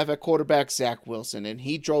else they have at quarterback? Zach Wilson. And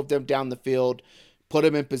he drove them down the field, put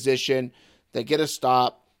them in position. They get a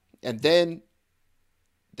stop, and then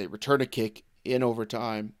they return a kick in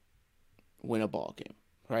overtime, win a ball game,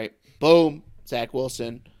 right? Boom. Zach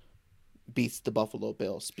Wilson beats the Buffalo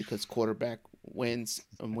Bills because quarterback wins,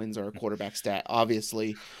 and wins are a quarterback stat,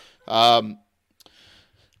 obviously. Um,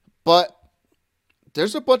 but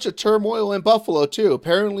there's a bunch of turmoil in Buffalo too.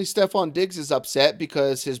 Apparently, Stephon Diggs is upset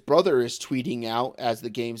because his brother is tweeting out as the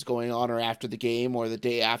game's going on, or after the game, or the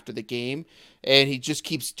day after the game, and he just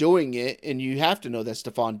keeps doing it. And you have to know that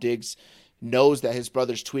Stephon Diggs knows that his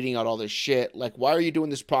brother's tweeting out all this shit. Like, why are you doing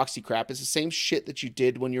this proxy crap? It's the same shit that you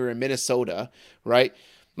did when you were in Minnesota, right?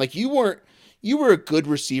 Like, you were a good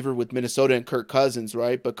receiver with Minnesota and Kirk Cousins,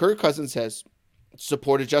 right? But Kirk Cousins has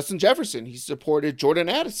supported Justin Jefferson. He supported Jordan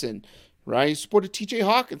Addison, right? He supported TJ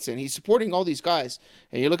Hawkinson. He's supporting all these guys.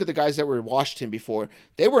 And you look at the guys that were in Washington before,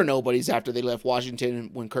 they were nobodies after they left Washington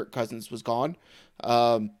when Kirk Cousins was gone.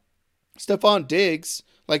 Um, Stephon Diggs,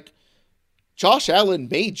 like, Josh Allen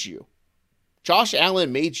made you. Josh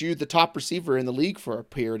Allen made you the top receiver in the league for a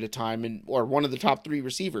period of time, or one of the top 3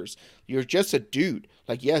 receivers. You're just a dude.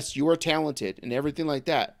 Like, yes, you are talented and everything like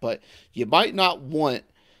that, but you might not want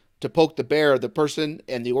to poke the bear of the person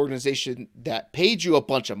and the organization that paid you a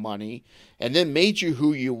bunch of money and then made you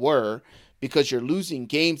who you were, because you're losing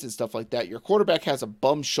games and stuff like that. Your quarterback has a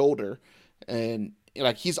bum shoulder, and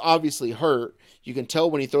like, he's obviously hurt. You can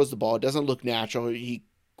tell when he throws the ball, it doesn't look natural. He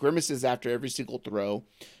grimaces after every single throw.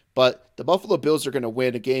 But the Buffalo Bills are going to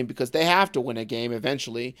win a game because they have to win a game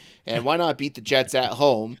eventually. And why not beat the Jets at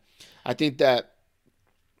home? I think that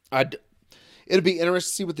I'd it'll be interesting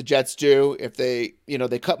to see what the Jets do if they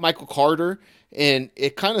cut Michael Carter, and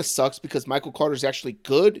it kind of sucks because Michael Carter's actually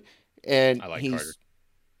good, and I like Carter.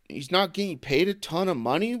 he's not getting paid a ton of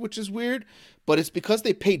money, which is weird, but it's because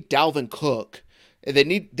they paid Dalvin Cook, and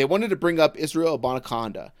they wanted to bring up Israel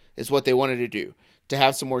Abanikanda is what they wanted to do, to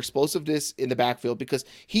have some more explosiveness in the backfield, because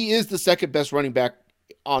he is the second best running back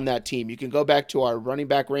on that team. You can go back to our running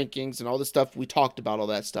back rankings and all the stuff we talked about, all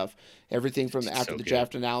that stuff, everything from the He's after so the good.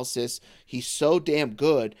 draft analysis. He's so damn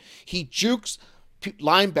good. He jukes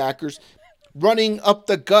linebackers running up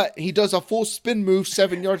the gut. He does a full spin move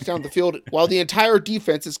 7 yards down the field while the entire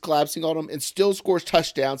defense is collapsing on him, and still scores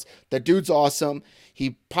touchdowns. That dude's awesome.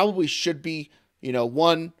 He probably should be,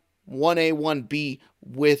 one A, one B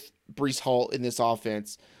with Brees Hall in this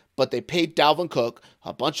offense. But they paid Dalvin Cook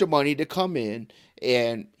a bunch of money to come in,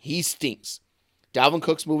 and he stinks. Dalvin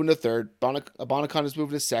Cook's moving to third. Abanaconda's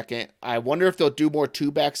moving to second. I wonder if they'll do more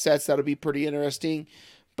two-back sets. That'll be pretty interesting.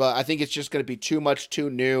 But I think it's just going to be too much, too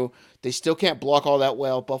new. They still can't block all that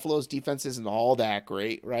well. Buffalo's defense isn't all that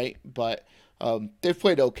great, right? But they've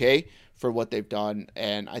played okay for what they've done,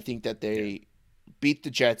 and I think that Yeah. they beat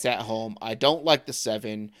the Jets at home. I don't like the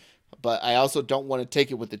 7, but I also don't want to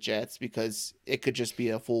take it with the Jets because it could just be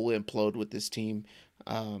a full implode with this team.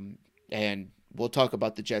 And we'll talk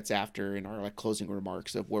about the Jets after in our closing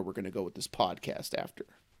remarks of where we're going to go with this podcast after.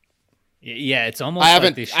 Yeah, it's I almost like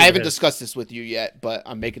haven't they I should haven't have. discussed this with you yet, but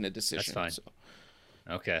I'm making a That's decision. fine. So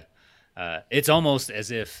Okay. It's almost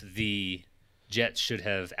as if the Jets should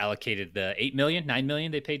have allocated the 8 million, 9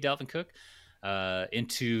 million they paid Dalvin Cook.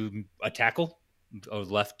 into a tackle, a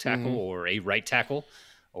left tackle Mm-hmm. or a right tackle,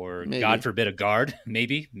 or God Maybe. forbid a guard.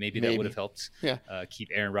 Maybe that would have Maybe. helped Yeah. keep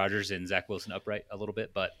Aaron Rodgers and Zach Wilson upright a little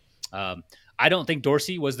bit. But I don't think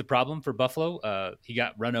Dorsey was the problem for Buffalo. He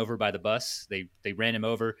got run over by the bus. They ran him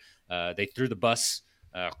over. They threw the bus.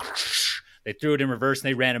 They threw it in reverse and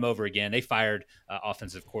they ran him over again. They fired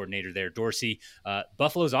offensive coordinator there, Dorsey.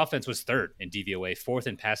 Buffalo's offense was third in DVOA, fourth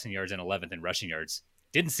in passing yards, and 11th in rushing yards.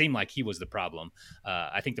 Didn't seem like he was the problem.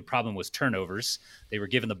 I think the problem was turnovers. They were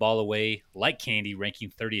giving the ball away like candy, ranking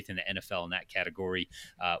 30th in the NFL in that category.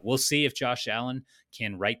 We'll see if Josh Allen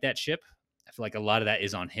can right that ship. I feel like a lot of that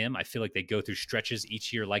is on him. I feel like they go through stretches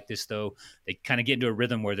each year like this, though. They kind of get into a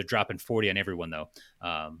rhythm where they're dropping 40 on everyone, though,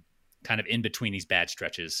 kind of in between these bad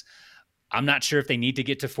stretches. I'm not sure if they need to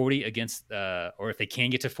get to 40 against, or if they can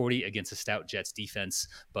get to 40 against a stout Jets defense,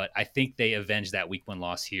 but I think they avenge that week 1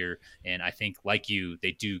 loss here. And I think, like you,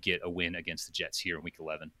 they do get a win against the Jets here in week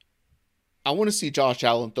 11. I want to see Josh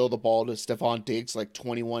Allen throw the ball to Stephon Diggs like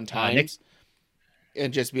 21 Nick, times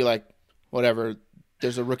and just be like, whatever,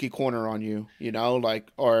 there's a rookie corner on you, like,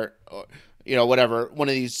 or whatever, one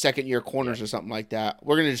of these second year yeah. corners or something like that.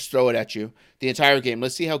 We're going to just throw it at you the entire game.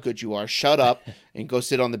 Let's see how good you are. Shut up and go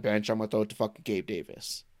sit on the bench. I'm going to throw it to fucking Gabe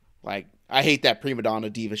Davis. Like, I hate that prima donna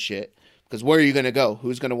diva shit. Because where are you going to go?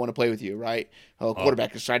 Who's going to want to play with you, right? Oh, Oh,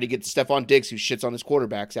 quarterback is trying to get Stephon Diggs, who shits on his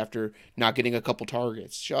quarterbacks after not getting a couple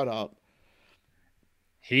targets. Shut up.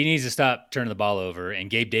 he needs to stop turning the ball over, and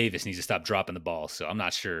Gabe Davis needs to stop dropping the ball. So I'm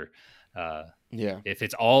not sure uh, Yeah. if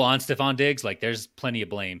it's all on Stephon Diggs. Like, there's plenty of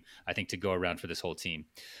blame, I think, to go around for this whole team.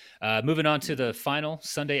 Moving on to the final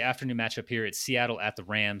Sunday afternoon matchup here. It's Seattle at the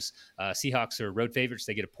Rams. Seahawks are road favorites.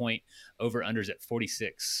 They get a point. Over-unders at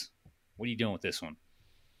 46. What are you doing with this one?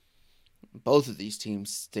 Both of these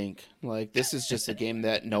teams stink. Like, this is just a game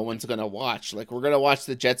that no one's gonna watch. Like, we're gonna watch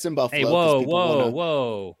the Jets in Hey, Buffalo because whoa, people whoa, wanna.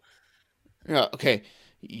 whoa. Yeah, okay.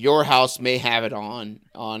 Your house may have it on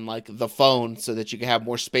like the phone so that you can have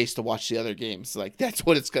more space to watch the other games. Like, that's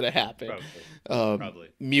what it's gonna happen. Probably. Um, Probably.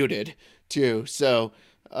 muted too. So,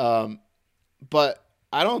 um, but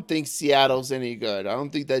I don't think Seattle's any good. I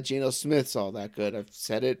don't think that Geno Smith's all that good. I've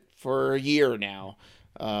said it for a year now.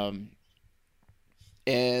 Um,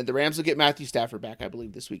 and the Rams will get Matthew Stafford back, I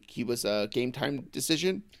believe, this week. He was a game time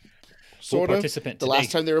decision, Full sort of, participant the last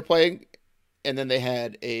today. time they were playing. And then they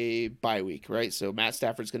had a bye week, right? So Matt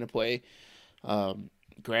Stafford's going to play.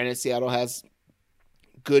 Granted, Seattle has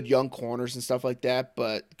good young corners and stuff like that,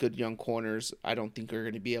 but good young corners, I don't think are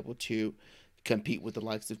going to be able to compete with the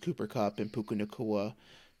likes of Cooper Kupp and Puka Nakua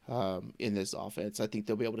in this offense. I think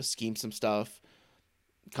they'll be able to scheme some stuff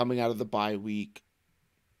coming out of the bye week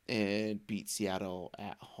and beat Seattle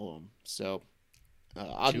at home. So 2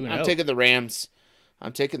 and I'm 0. taking the Rams.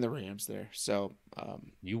 I'm taking the Rams there. So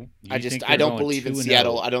You think I they're don't going believe 2 in and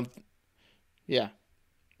Seattle. 0? I don't. Yeah,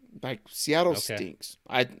 like Seattle Okay. stinks.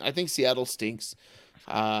 I think Seattle stinks.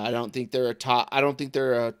 I don't think they're a top. I don't think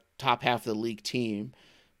they're a top half of the league team.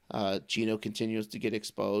 Gino continues to get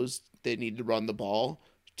exposed. They need to run the ball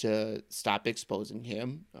to stop exposing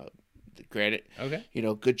him. Granted, Okay.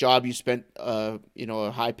 good job. You spent a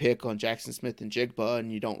high pick on Jackson Smith and Jigba,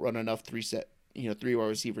 and you don't run enough three wide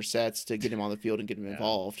receiver sets to get him on the field and get him Yeah.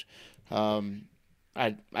 involved.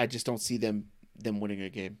 I just don't see them winning a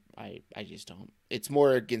game. I just don't. It's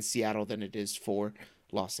more against Seattle than it is for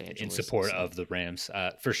Los In Angeles. support So of the Rams,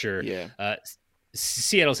 for sure. yeah.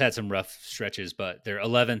 Seattle's had some rough stretches, but they're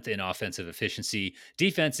 11th in offensive efficiency.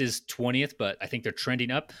 Defense is 20th, but I think they're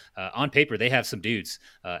trending up. On paper, they have some dudes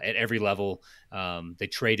at every level. They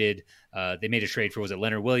made a trade for, was it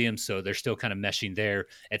Leonard Williams? So they're still kind of meshing there.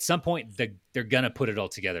 At some point, they're going to put it all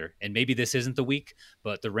together. And maybe this isn't the week,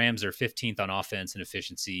 but the Rams are 15th on offense and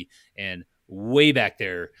efficiency and way back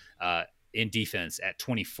there in defense at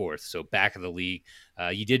 24th. So back of the league.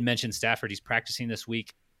 You did mention Stafford. He's practicing this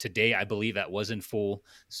week. Today, I believe that was in full,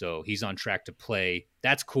 so he's on track to play.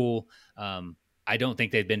 That's cool. I don't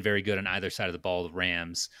think they've been very good on either side of the ball. The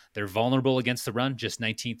Rams, they're vulnerable against the run, just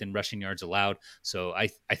 19th in rushing yards allowed. So I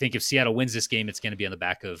think if Seattle wins this game, it's going to be on the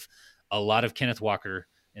back of a lot of Kenneth Walker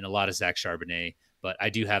and a lot of Zach Charbonnet. But I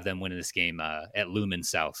do have them winning this game at Lumen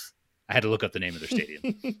South. I had to look up the name of their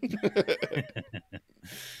stadium.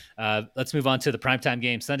 Let's move on to the primetime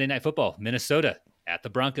game, Sunday Night Football, Minnesota at the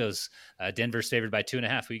Broncos. Denver's favored by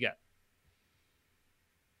 2.5. Who you got?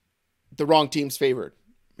 The wrong team's favored.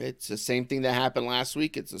 It's the same thing that happened last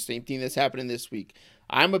week. It's the same thing that's happening this week.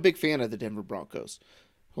 I'm a big fan of the Denver Broncos.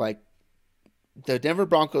 Like, the Denver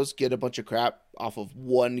Broncos get a bunch of crap off of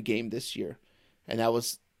one game this year, and that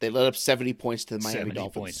was they let up 70 points to the Miami 70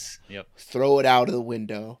 Dolphins. points. Yep. Throw it out of the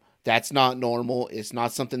window. That's not normal. It's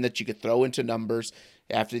not something that you could throw into numbers.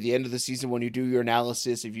 After the end of the season, when you do your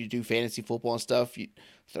analysis, if you do fantasy football and stuff, you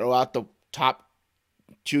throw out the top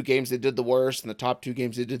two games they did the worst and the top two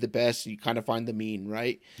games they did the best. You kind of find the mean,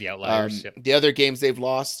 right? The outliers. Yep. The other games they've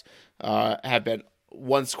lost have been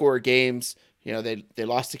one score games. You know, they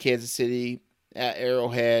lost to Kansas City at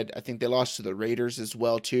Arrowhead. I think they lost to the Raiders as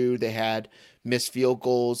well too. They had missed field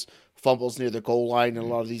goals, fumbles near the goal line in a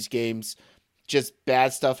lot of these games. Just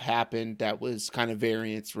bad stuff happened that was kind of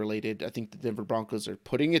variance related. I think the Denver Broncos are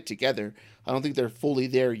putting it together. I don't think they're fully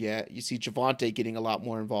there yet. You see Javonte getting a lot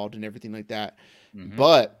more involved and everything like that. Mm-hmm.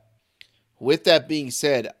 But with that being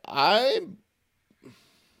said,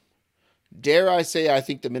 dare I say I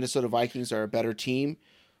think the Minnesota Vikings are a better team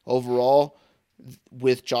overall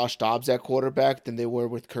with Josh Dobbs at quarterback than they were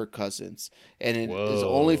with Kirk Cousins. And it is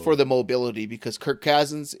only for Whoa. the mobility because Kirk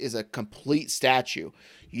Cousins is a complete statue.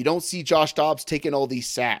 You don't see Josh Dobbs taking all these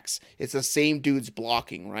sacks. It's the same dude's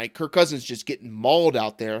blocking, right? Kirk Cousins just getting mauled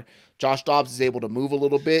out there. Josh Dobbs is able to move a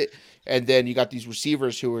little bit. And then you got these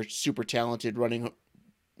receivers who are super talented running,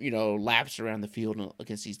 laps around the field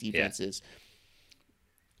against these defenses.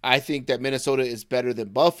 Yeah. I think that Minnesota is better than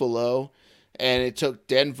Buffalo. And it took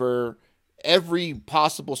Denver every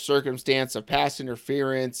possible circumstance of pass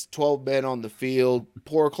interference, 12 men on the field,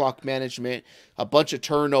 poor clock management, a bunch of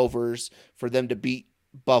turnovers for them to beat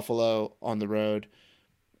Buffalo on the road.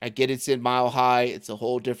 I get it's in Mile High. It's a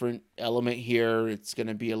whole different element here. It's going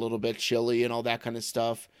to be a little bit chilly and all that kind of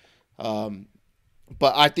stuff. But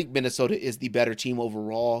I think Minnesota is the better team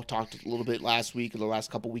overall. Talked a little bit last week or the last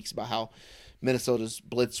couple weeks about how Minnesota's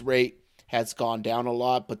blitz rate has gone down a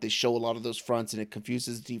lot, but they show a lot of those fronts and it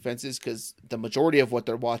confuses defenses because the majority of what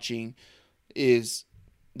they're watching is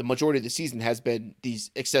the majority of the season has been these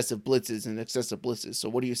excessive blitzes and excessive blitzes. So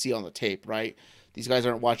what do you see on the tape, right? These guys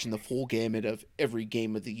aren't watching the full gamut of every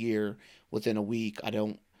game of the year within a week. I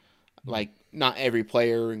don't not every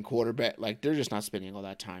player and quarterback, they're just not spending all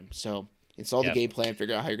that time. So install the game plan,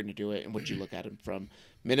 figure out how you're going to do it and what you look at them from.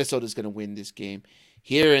 Minnesota's going to win this game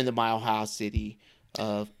here in the Mile High City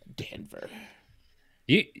of Denver.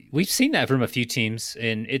 We've seen that from a few teams,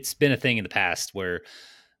 and it's been a thing in the past where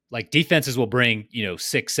defenses will bring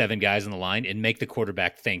 6, 7 guys on the line and make the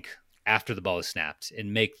quarterback think after the ball is snapped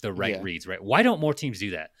and make the right reads. Right? Why don't more teams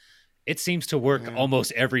do that? It seems to work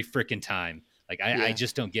almost every freaking time. I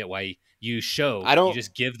just don't get why you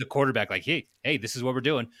just give the quarterback hey, this is what we're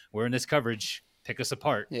doing. We're in this coverage. Pick us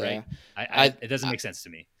apart. Yeah. Right? It doesn't make sense to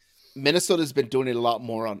me. Minnesota's been doing it a lot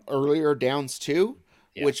more on earlier downs too,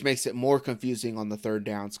 which makes it more confusing on the third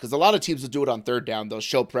downs. Because a lot of teams will do it on third down. They'll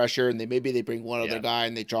show pressure and maybe they bring one other guy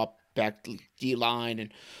and they drop back D-line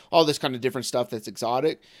and all this kind of different stuff that's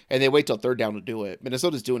exotic. And they wait till third down to do it.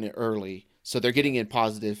 Minnesota's doing it early. So they're getting in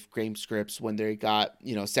positive game scripts when they got,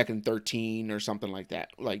 2nd and 13 or something like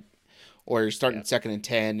that. Or you're starting 2nd and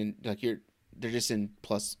 10 and they're just in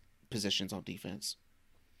plus positions on defense.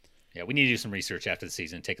 Yeah, we need to do some research after the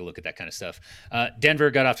season, take a look at that kind of stuff. Denver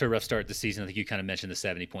got off to a rough start this season. I think you kind of mentioned the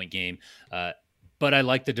 70-point game. But I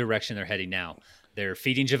like the direction they're heading now. They're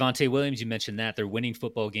feeding Javonte Williams. You mentioned that. They're winning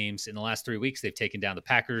football games. In the last 3 weeks, they've taken down the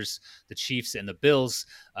Packers, the Chiefs, and the Bills.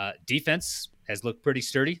 Defense has looked pretty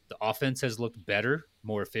sturdy. The offense has looked better,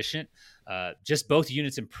 more efficient. Just both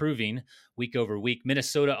units improving week over week.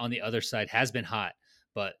 Minnesota, on the other side, has been hot,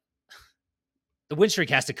 but the win streak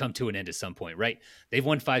has to come to an end at some point, right? They've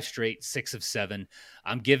won 5 straight, 6 of 7.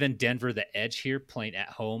 I'm giving Denver the edge here, playing at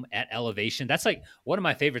home at elevation. That's one of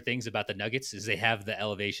my favorite things about the Nuggets is they have the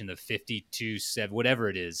elevation of 52-7, whatever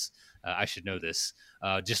it is. I should know this.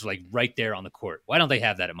 Just right there on the court. Why don't they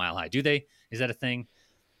have that at Mile High? Do they? Is that a thing?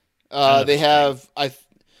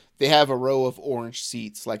 They have a row of orange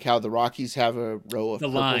seats, like how the Rockies have a row of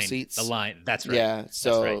purple seats. The line, that's right. Yeah,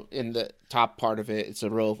 so in the top part of it, it's a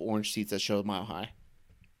row of orange seats that show Mile High.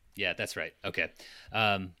 Yeah, that's right. Okay.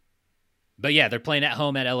 But yeah, they're playing at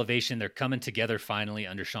home at elevation. They're coming together finally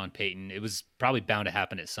under Sean Payton. It was probably bound to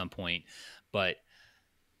happen at some point, but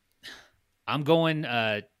I'm going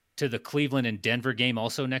to the Cleveland and Denver game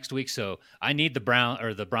also next week. So I need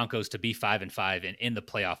the Broncos to be 5-5 and in the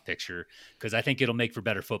playoff picture, because I think it'll make for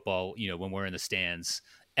better football, when we're in the stands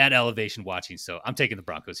at elevation watching. So I'm taking the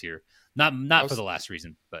Broncos here. Not for the last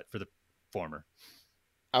reason, but for the former.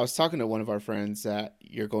 I was talking to one of our friends that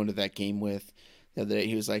you're going to that game with the other day.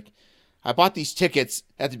 He was like, I bought these tickets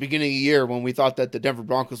at the beginning of the year when we thought that the Denver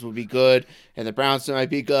Broncos would be good and the Browns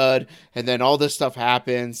might be good. And then all this stuff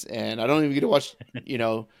happens and I don't even get to watch,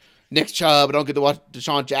 Nick Chubb. I don't get to watch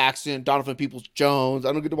Deshaun Jackson, Donovan Peoples-Jones.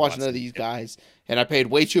 I don't get to watch none of these guys. And I paid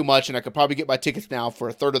way too much and I could probably get my tickets now for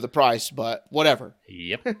a third of the price, but whatever.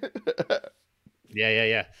 Yep.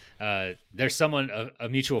 There's someone, a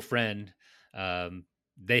mutual friend. Um,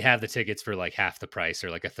 they have the tickets for like half the price or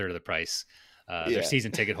like a third of the price. They're Yeah.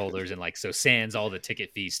 season ticket holders, and like so sans all the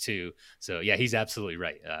ticket fees too. So yeah, he's absolutely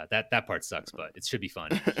right. That part sucks, but it should be fun.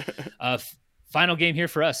 Final game here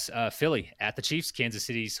for us: Philly at the Chiefs. Kansas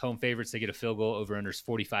City's home favorites. They get a field goal. Over unders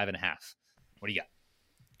 45.5. What do you got?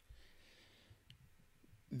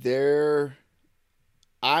 There,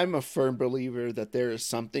 I'm a firm believer that there is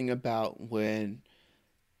something about when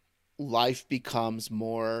life becomes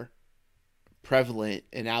more prevalent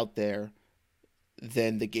and out there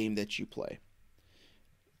than the game that you play.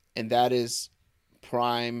 And that is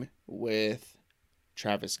prime with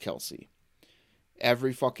Travis Kelsey.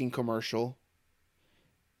 Every fucking commercial,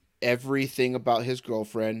 everything about his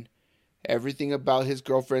girlfriend, everything about his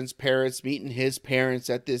girlfriend's parents, meeting his parents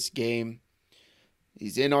at this game.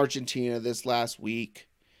 He's in Argentina this last week.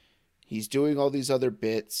 He's doing all these other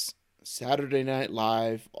bits, Saturday Night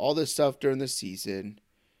Live, all this stuff during the season.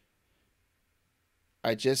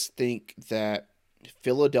 I just think that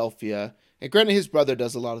Philadelphia, and granted his brother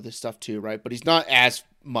does a lot of this stuff too, right? But he's not as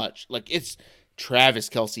much. Like it's Travis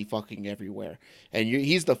Kelsey fucking everywhere, and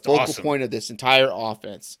he's the It's focal awesome. point of this entire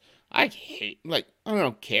offense. I hate, like, I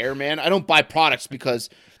don't care, man. I don't buy products because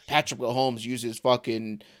Patrick Mahomes uses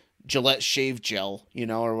fucking Gillette shave gel,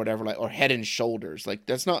 or whatever, like, or Head and Shoulders. Like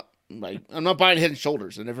that's not like I'm not buying Head and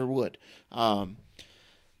Shoulders. I never would.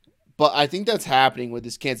 But I think that's happening with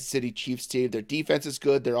this Kansas City Chiefs team. Their defense is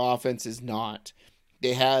good, their offense is not.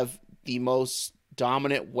 They have the most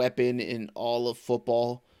dominant weapon in all of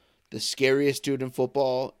football, the scariest dude in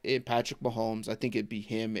football in Patrick Mahomes. I think it'd be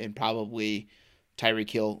him and probably Tyreek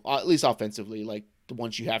Hill, at least offensively, like the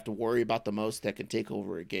ones you have to worry about the most that can take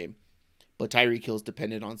over a game. But Tyreek Hill's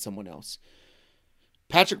dependent on someone else.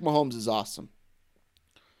 Patrick Mahomes is awesome.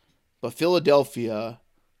 But Philadelphia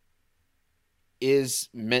is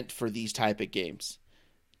meant for these type of games.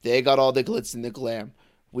 They got all the glitz and the glam.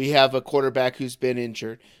 We have a quarterback who's been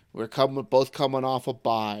injured. We're both coming off a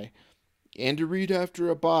bye. Andy Reid after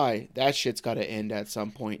a bye. That shit's got to end at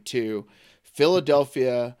some point too.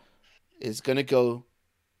 Philadelphia is going to go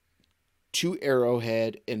to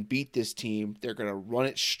Arrowhead and beat this team. They're going to run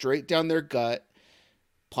it straight down their gut,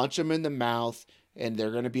 punch them in the mouth, and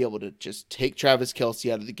they're going to be able to just take Travis Kelsey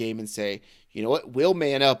out of the game and say, you know what, we'll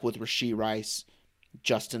man up with Rashee Rice,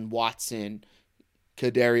 Justin Watson,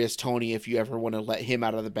 Kadarius Toney if you ever want to let him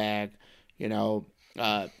out of the bag. You know,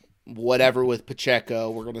 whatever with Pacheco,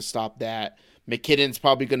 we're going to stop that. McKinnon's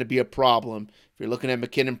probably going to be a problem. If you're looking at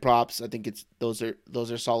McKinnon props, I think it's those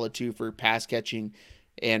are solid too for pass catching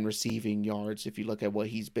and receiving yards. If you look at what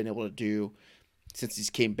he's been able to do since he's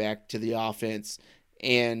came back to the offense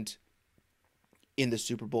and in the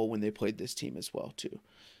Super Bowl when they played this team as well too.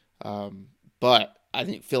 But I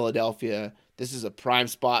think Philadelphia, this is a prime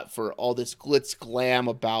spot for all this glitz glam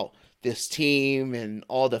about this team and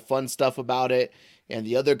all the fun stuff about it. And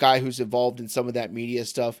the other guy who's involved in some of that media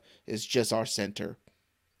stuff is just our center.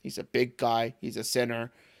 He's a big guy. He's a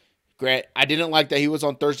center. Grant, I didn't like that he was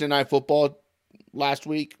on Thursday Night Football last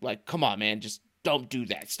week. Like, come on, man, just don't do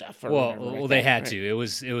that stuff or whatever Well, like they that. had Right? to. It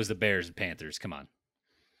was the Bears and Panthers. Come on.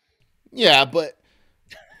 Yeah, but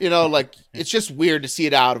like it's just weird to see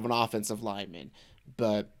it out of an offensive lineman.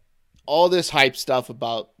 But all this hype stuff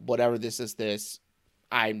about whatever this is,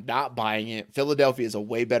 I'm not buying it. Philadelphia is a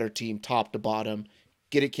way better team, top to bottom.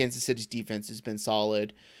 Get it, Kansas City's defense has been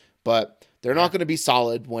solid, but they're not Yeah. going to be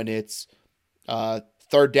solid when it's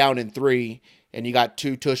third down and 3, and you got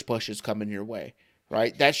 2 tush pushes coming your way.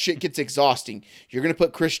 Right, that shit gets exhausting. You're gonna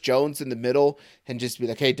put Chris Jones in the middle and just be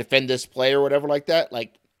like, "Hey, defend this play" or whatever like that.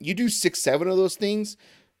 Like you do 6, 7 of those things,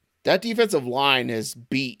 that defensive line is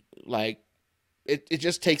beat. Like it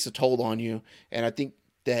just takes a toll on you. And I think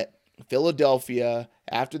that Philadelphia,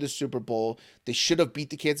 after the Super Bowl, they should have beat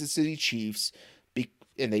the Kansas City Chiefs.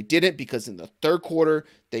 And they didn't because in the third quarter,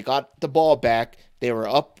 they got the ball back. They were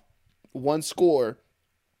up 1 score.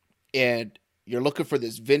 And you're looking for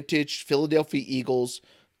this vintage Philadelphia Eagles,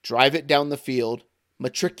 drive it down the field,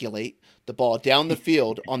 matriculate the ball down the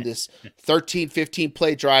field on this 13, 15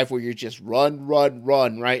 play drive where you're just run, run,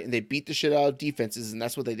 run, right? And they beat the shit out of defenses, and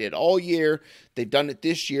that's what they did all year. They've done it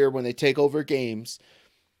this year when they take over games.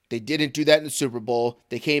 They didn't do that in the Super Bowl.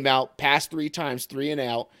 They came out, passed 3 times, 3 and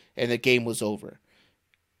out, and the game was over.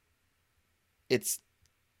 It's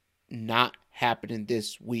not happening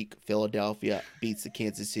this week. Philadelphia beats the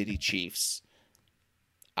Kansas City Chiefs.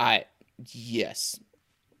 I yes,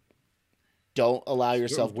 don't allow We're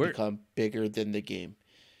yourself to we're become bigger than the game.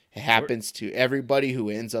 It we're happens to everybody who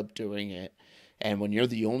ends up doing it. And when you're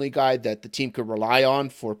the only guy that the team could rely on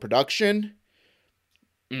for production,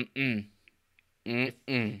 mm-mm, If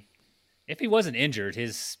Mm-mm. if he wasn't injured,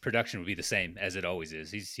 his production would be the same as it always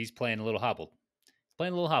is. He's playing a little hobbled. He's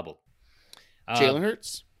playing a little hobbled. Uh, Jalen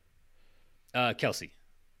Hurts. Kelsey,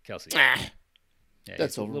 Kelsey. Ah, Yeah,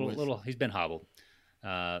 that's he's a over with. little. He's been hobbled.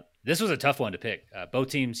 This was a tough one to pick. Both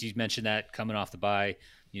teams, you mentioned that coming off the bye,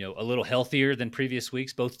 a little healthier than previous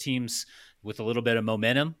weeks. Both teams with a little bit of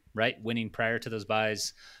momentum, right? Winning prior to those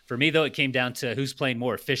buys. For me, though, it came down to who's playing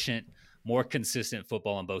more efficient, more consistent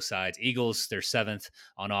football on both sides. Eagles, they're seventh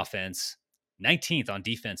on offense, 19th on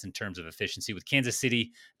defense in terms of efficiency. With Kansas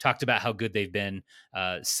City, talked about how good they've been,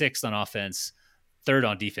 sixth on offense, third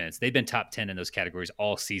on defense. They've been top 10 in those categories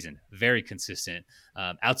all season. Very consistent.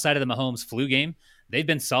 Outside of the Mahomes flu game, they've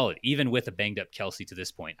been solid, even with a banged up Kelsey to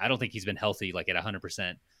this point. I don't think he's been healthy like at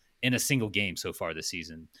 100% in a single game so far this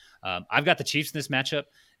season. I've got the Chiefs in this matchup.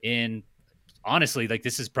 And honestly, like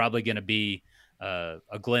this is probably going to be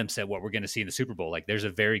a glimpse at what we're going to see in the Super Bowl. Like there's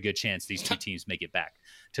a very good chance these two teams make it back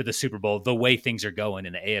to the Super Bowl the way things are going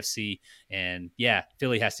in the AFC. And yeah,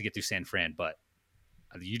 Philly has to get through San Fran, but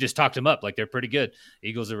you just talked them up like they're pretty good.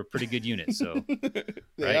 Eagles are a pretty good unit. So, They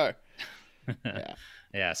right. are. Yeah.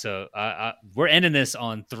 Yeah. So we're ending this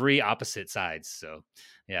on three opposite sides. So,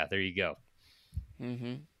 yeah, there you go.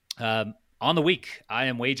 Mm-hmm. On the week, I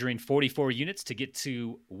am wagering 44 units to get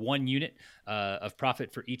to 1 unit of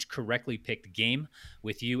profit for each correctly picked game,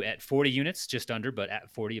 with you at 40 units, just under, but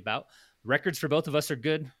at 40 about. Records for both of us are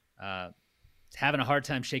good. Having a hard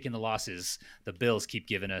time shaking the losses the Bills keep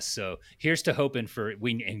giving us. So here's to hoping for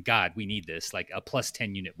and God, we need this, like a plus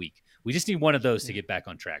 10 unit week. We just need one of those to get back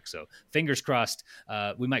on track. So fingers crossed.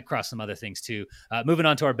 We might cross some other things too. Moving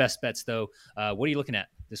on to our best bets though. What are you looking at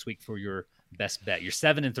this week for your best bet? You're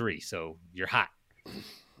 7-3, so you're hot.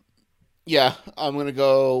 Yeah, I'm going to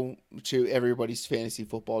go to everybody's fantasy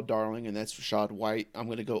football darling, and that's Rashad White. I'm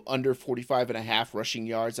going to go under 45.5 rushing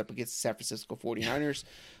yards up against the San Francisco 49ers,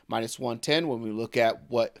 minus 110 when we look at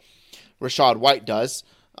what Rashad White does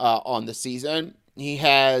on the season. He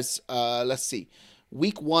has, let's see,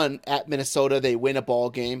 week 1 at Minnesota, they win a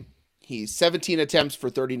ball game. He's 17 attempts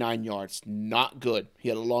for 39 yards. Not good. He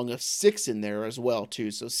had a long of 6 in there as well,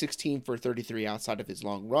 too. So 16 for 33 outside of his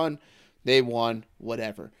long run. They won,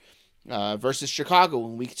 whatever. Versus Chicago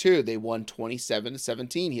in week 2, they won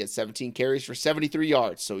 27-17. He had 17 carries for 73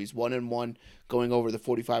 yards, so he's 1-1 going over the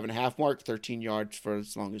 45.5 mark, 13 yards for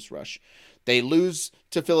his longest rush. They lose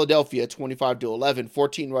to Philadelphia 25-11,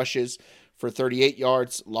 14 rushes for 38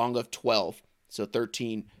 yards, long of 12, so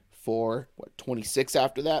 13 for 26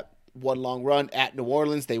 after that. One long run at New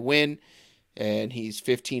Orleans, they win, and he's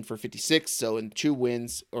 15 for 56. So in 3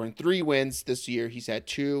 wins this year, he's had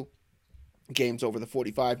 2 games over the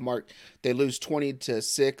 45 mark. They lose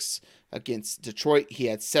 20-6 against Detroit. He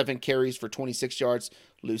had 7 carries for 26 yards.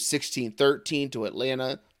 Lose 16-13 to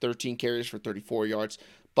Atlanta, 13 carries for 34 yards.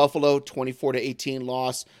 Buffalo 24-18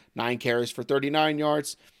 loss, 9 carries for 39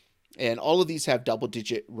 yards. And all of these have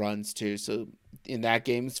double-digit runs too. So in that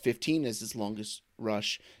game, 15 is his longest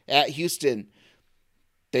rush. At Houston,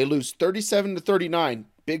 they lose 37-39.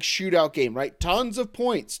 Big shootout game, right? Tons of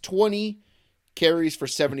points. 20 carries for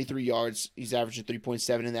 73 yards. He's averaging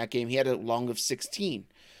 3.7 in that game. He had a long of 16.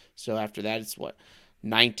 So after that, it's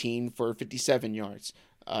 19 for 57 yards.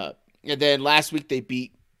 And then last week they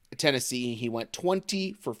beat Tennessee. He went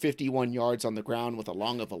 20 for 51 yards on the ground with a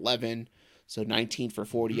long of 11. So 19 for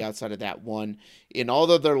 40 outside of that one. In all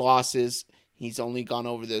of their losses, he's only gone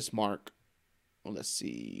over this mark,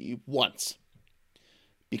 once.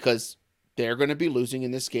 Because they're going to be losing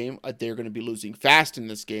in this game. They're going to be losing fast in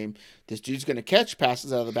this game. This dude's going to catch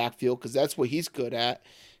passes out of the backfield because that's what he's good at,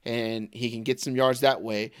 and he can get some yards that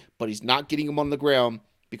way, but he's not getting them on the ground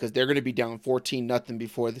because they're going to be down 14-0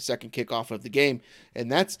 before the second kickoff of the game, and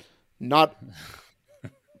that's not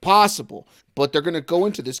possible. But they're going to go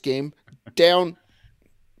into this game down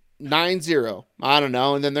 9-0. I don't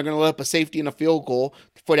know, and then they're going to let up a safety and a field goal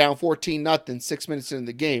for down 14-0 6 minutes into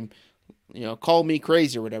the game. Call me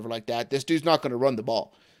crazy or whatever like that. This dude's not going to run the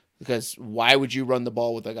ball because why would you run the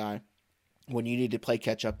ball with a guy when you need to play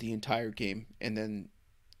catch up the entire game? And then,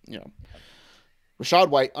 Rashad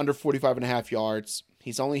White under 45.5 yards.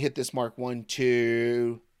 He's only hit this mark 1,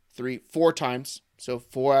 2, 3, 4 times. So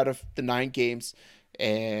 4 out of the 9 games.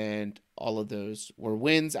 And all of those were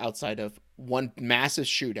wins outside of one massive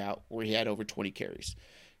shootout where he had over 20 carries.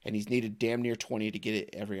 And he's needed damn near 20 to get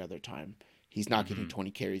it every other time. He's not getting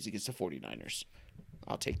 20 carries against the 49ers.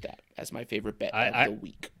 I'll take that as my favorite bet of the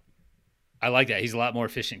week. I like that. He's a lot more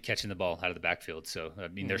efficient catching the ball out of the backfield. So, I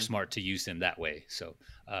mean, they're smart to use him that way. So,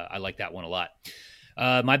 I like that one a lot.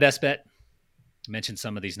 My best bet, I mentioned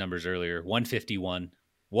some of these numbers earlier, 151,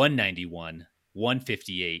 191,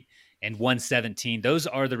 158, and 117. Those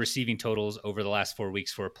are the receiving totals over the last 4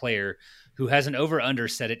 weeks for a player who has an over under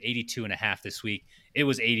set at 82.5 this week. It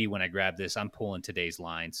was 80 when I grabbed this. I'm pulling today's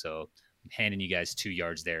line. So I'm handing you guys 2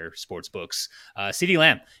 yards there, sports books. CeeDee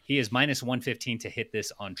Lamb, he is minus 115 to hit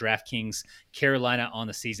this on DraftKings. Carolina on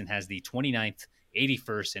the season has the 29th,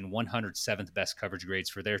 81st, and 107th best coverage grades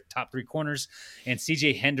for their top 3 corners. And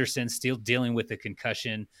CJ Henderson still dealing with the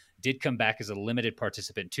concussion. Did come back as a limited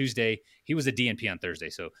participant Tuesday. He was a DNP on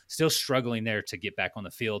Thursday, so still struggling there to get back on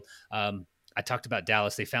the field. I talked about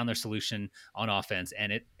Dallas. They found their solution on offense,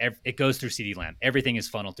 and it goes through CeeDee Lamb. Everything is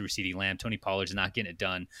funneled through CeeDee Lamb. Tony Pollard's not getting it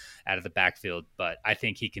done out of the backfield, but I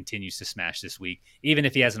think he continues to smash this week. Even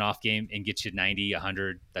if he has an off game and gets you 90,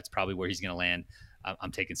 100, that's probably where he's going to land.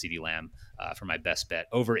 I'm taking CeeDee Lamb for my best bet,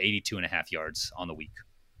 over 82.5 yards on the week.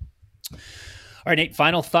 All right, Nate,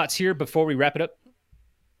 final thoughts here before we wrap it up?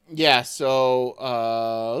 Yeah, so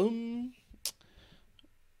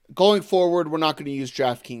going forward, we're not going to use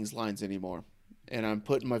DraftKings lines anymore. And I'm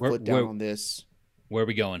putting my foot down on this. Where are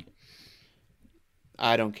we going?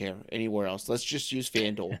 I don't care. Anywhere else. Let's just use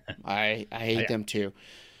FanDuel. I hate them too.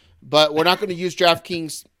 But we're not going to use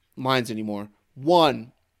DraftKings lines anymore.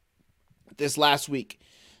 One, this last week,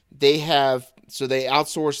 they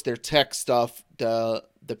outsourced their tech stuff, the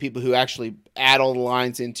people who actually add all the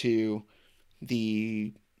lines into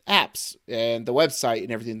the apps and the website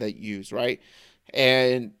and everything that you use, right?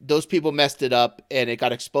 And those people messed it up, and it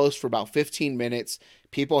got exposed for about 15 minutes.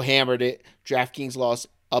 People hammered it. DraftKings lost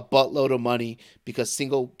a buttload of money because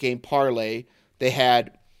single game parlay, they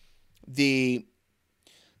had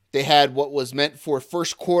what was meant for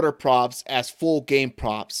first quarter props as full game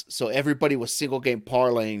props. So everybody was single game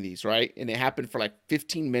parlaying these, right? And it happened for like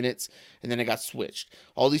 15 minutes, and then it got switched.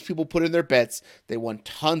 All these people put in their bets. They won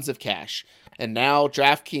tons of cash. And now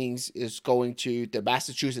DraftKings is going to the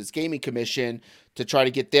Massachusetts Gaming Commission to try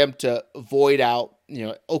to get them to void out,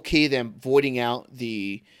 okay them voiding out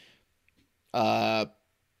the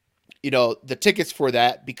tickets for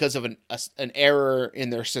that because of an error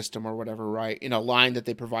in their system or whatever, right? In a line that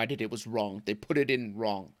they provided, it was wrong. They put it in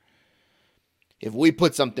wrong. If we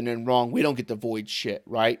put something in wrong, we don't get to void shit,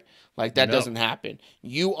 right? Like that doesn't happen.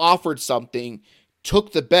 You offered something,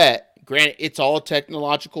 took the bet. Granted, it's all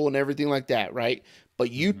technological and everything like that, right?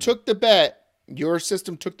 But you took the bet. Your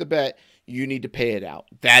system took the bet. You need to pay it out.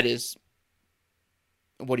 That is,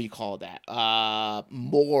 what do you call that?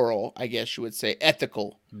 Moral, I guess you would say.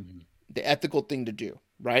 Ethical. Mm-hmm. The ethical thing to do,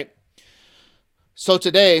 right? So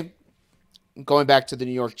today, going back to the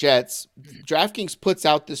New York Jets, DraftKings puts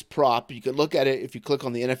out this prop. You can look at it if you click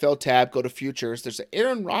on the NFL tab, go to futures. There's an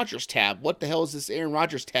Aaron Rodgers tab. What the hell is this Aaron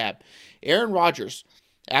Rodgers tab? Aaron Rodgers,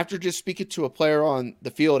 after just speaking to a player on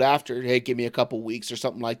the field after, hey, give me a couple weeks or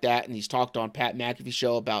something like that, and he's talked on Pat McAfee's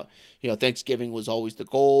show about, Thanksgiving was always the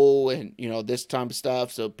goal and, this time of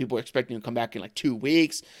stuff. So people are expecting to come back in like 2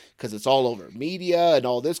 weeks because it's all over media and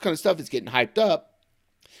all this kind of stuff is getting hyped up.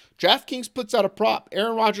 DraftKings puts out a prop,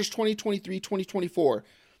 Aaron Rodgers 2023-2024.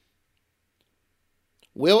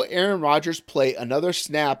 Will Aaron Rodgers play another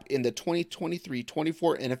snap in the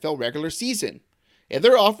 2023-24 NFL regular season? And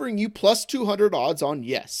they're offering you plus 200 odds on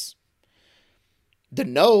yes. The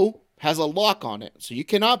no has a lock on it, so you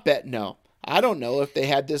cannot bet no. I don't know if they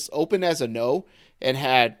had this open as a no and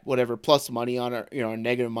had whatever plus money on it,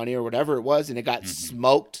 negative money or whatever it was, and it got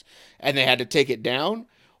smoked and they had to take it down,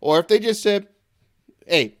 or if they just said,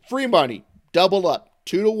 hey, free money, double up,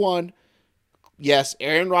 2-1. Yes,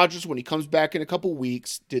 Aaron Rodgers, when he comes back in a couple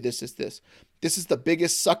weeks, do this. This is the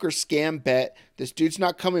biggest sucker scam bet. This dude's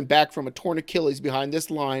not coming back from a torn Achilles behind this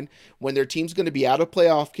line when their team's going to be out of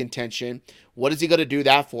playoff contention. What is he going to do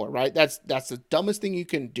that for, right? That's the dumbest thing you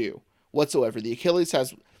can do whatsoever. The Achilles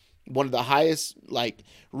has one of the highest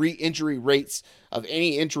re-injury rates of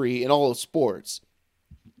any injury in all of sports.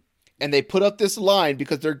 And they put up this line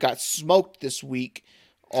because they got smoked this week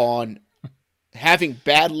on having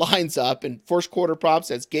bad lines up and first quarter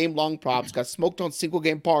props as game long props, got smoked on single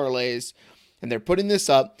game parlays. And they're putting this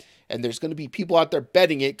up, and there's going to be people out there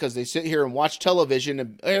betting it because they sit here and watch television.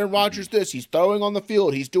 And Aaron Rodgers, he's throwing on the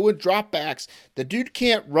field. He's doing dropbacks. The dude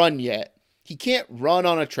can't run yet. He can't run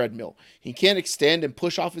on a treadmill. He can't extend and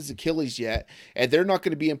push off his Achilles yet. And they're not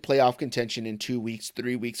going to be in playoff contention in 2 weeks,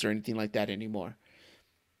 3 weeks, or anything like that anymore.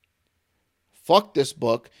 Fuck this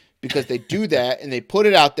book because they do that, and they put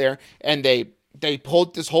it out there, and they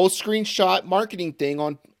pulled this whole screenshot marketing thing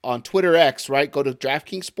on Twitter X, right? Go to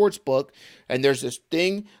DraftKings Sportsbook, and there's this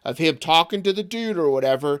thing of him talking to the dude or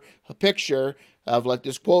whatever, a picture of like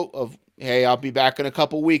this quote of, hey, I'll be back in a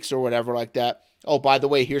couple weeks or whatever like that. Oh, by the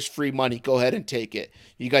way, here's free money. Go ahead and take it.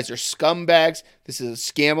 You guys are scumbags. This is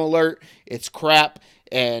a scam alert. It's crap.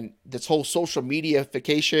 and this whole social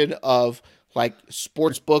mediaification of like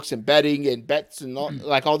sports books and betting and bets and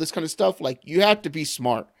all this kind of stuff. Like, you have to be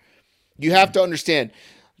smart. You have to understand,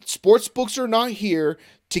 sports books are not here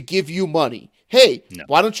to give you money. Hey, No.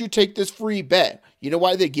 why don't you take this free bet? You know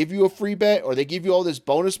why they give you a free bet or they give you all this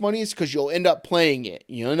bonus money? It's because you'll end up playing it.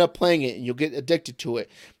 You'll end up playing it and you'll get addicted to it.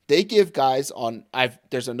 They give guys on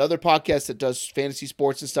there's another podcast that does fantasy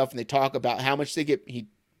sports and stuff, and they talk about how much they get. He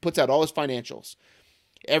puts out all his financials.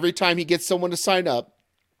 Every time he gets someone to sign up,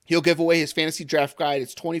 he'll give away his fantasy draft guide.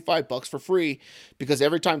 It's $25 for free, because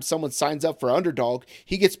every time someone signs up for Underdog,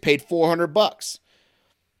 he gets paid $400.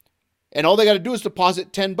 And all they got to do is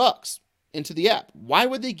deposit $10 into the app. Why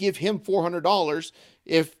would they give him $400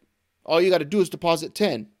 if all you got to do is deposit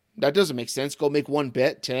 10? That doesn't make sense. Go make one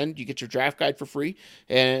bet, 10, you get your draft guide for free,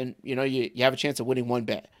 and you have a chance of winning one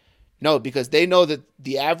bet. No, because they know that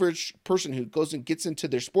the average person who goes and gets into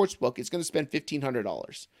their sports book is going to spend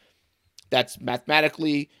 $1,500. That's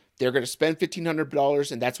mathematically, they're going to spend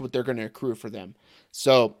 $1,500, and that's what they're going to accrue for them.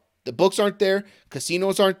 So the books aren't there,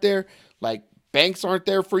 casinos aren't there, like banks aren't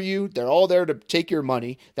there for you. They're all there to take your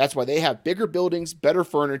money. That's why they have bigger buildings, better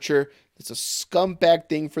furniture. It's a scumbag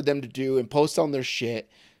thing for them to do and post on their shit.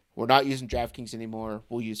 We're not using DraftKings anymore.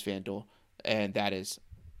 We'll use FanDuel, and that is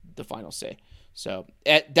the final say. So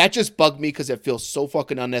that just bugged me because it feels so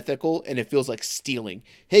fucking unethical, and it feels like stealing.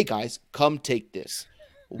 Hey guys, come take this.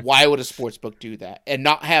 Why would a sportsbook do that and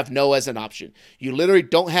not have no as an option? You literally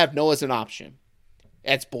don't have no as an option.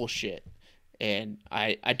 That's bullshit, and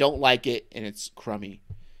I don't like it, and it's crummy.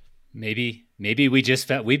 Maybe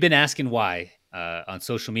we've been asking why on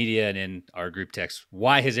social media and in our group text.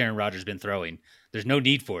 Why has Aaron Rodgers been throwing? There's no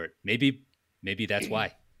need for it. Maybe that's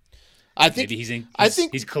why. I think maybe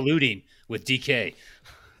he's colluding with DK.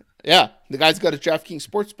 Yeah, the guy's got a DraftKings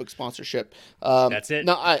Sportsbook sponsorship. That's it.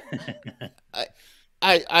 No,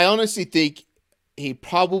 I honestly think he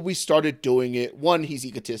probably started doing it. One, he's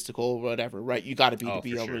egotistical or whatever, right? You got to be able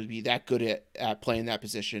to be that good at playing that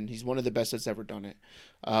position. He's one of the best that's ever done it.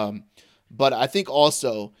 But I think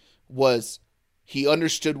also he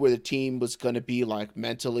understood where the team was going to be like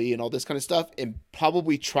mentally and all this kind of stuff, and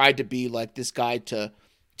probably tried to be like this guy to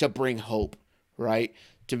bring hope, right?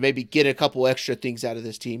 To maybe get a couple extra things out of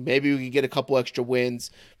this team. Maybe we can get a couple extra wins.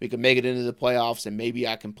 We can make it into the playoffs, and maybe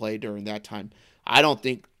I can play during that time. I don't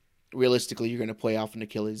think realistically you're going to play off an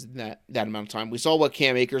Achilles in that amount of time. We saw what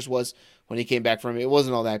Cam Akers was when he came back from it. It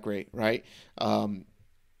wasn't all that great, right? And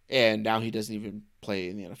now he doesn't even play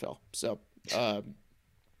in the NFL. So,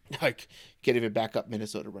 like, can't even back up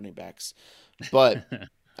Minnesota running backs. But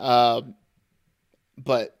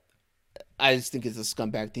I just think it's a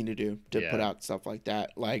scumbag thing to do, to put out stuff like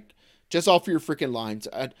that. Like, just off your freaking lines.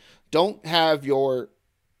 Don't have your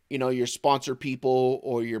sponsor people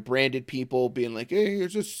or your branded people being like, hey,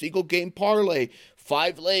 here's a single game parlay,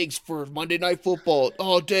 5 legs for Monday Night Football.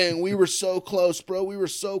 Oh, dang, we were so close, bro. We were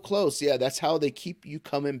so close. Yeah, that's how they keep you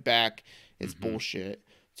coming back. It's bullshit.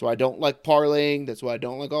 So I don't like parlaying. That's why I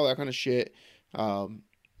don't like all that kind of shit.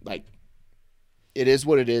 Like, it is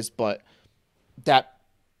what it is, but that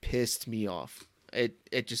pissed me off.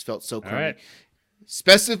 It just felt so crummy. Right.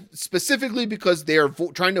 Specifically because they are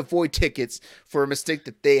trying to avoid tickets for a mistake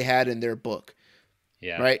that they had in their book.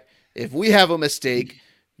 Yeah. Right? If we have a mistake,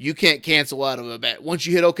 you can't cancel out of a bet. Once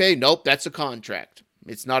you hit okay, nope, that's a contract.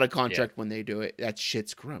 It's not a contract when they do it. That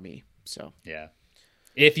shit's crummy. So yeah.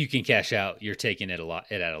 If you can cash out, you're taking it at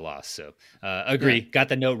a loss. So agree. Yeah. Got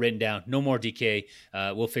the note written down. No more DK.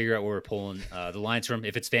 We'll figure out where we're pulling the lines from.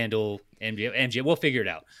 If it's FanDuel, MGM, we'll figure it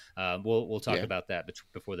out. We'll talk about that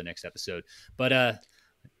before the next episode. But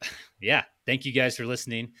yeah, thank you guys for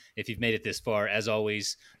listening. If you've made it this far, as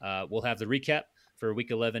always, we'll have the recap for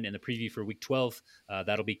week 11 and the preview for week 12.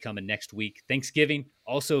 That'll be coming next week. Thanksgiving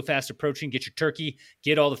also fast approaching. Get your turkey.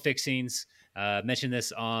 Get all the fixings. Mention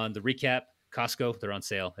this on the recap. Costco, they're on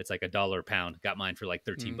sale. It's like $1 a pound. Got mine for like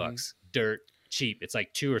 $13. Dirt cheap. It's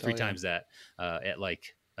like 2 or 3 times that at like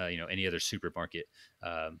any other supermarket,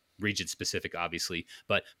 region specific, obviously.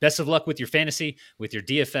 But best of luck with your fantasy, with your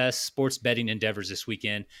DFS sports betting endeavors this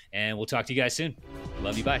weekend, and we'll talk to you guys soon.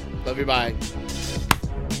 Love you. Bye. Love you. Bye.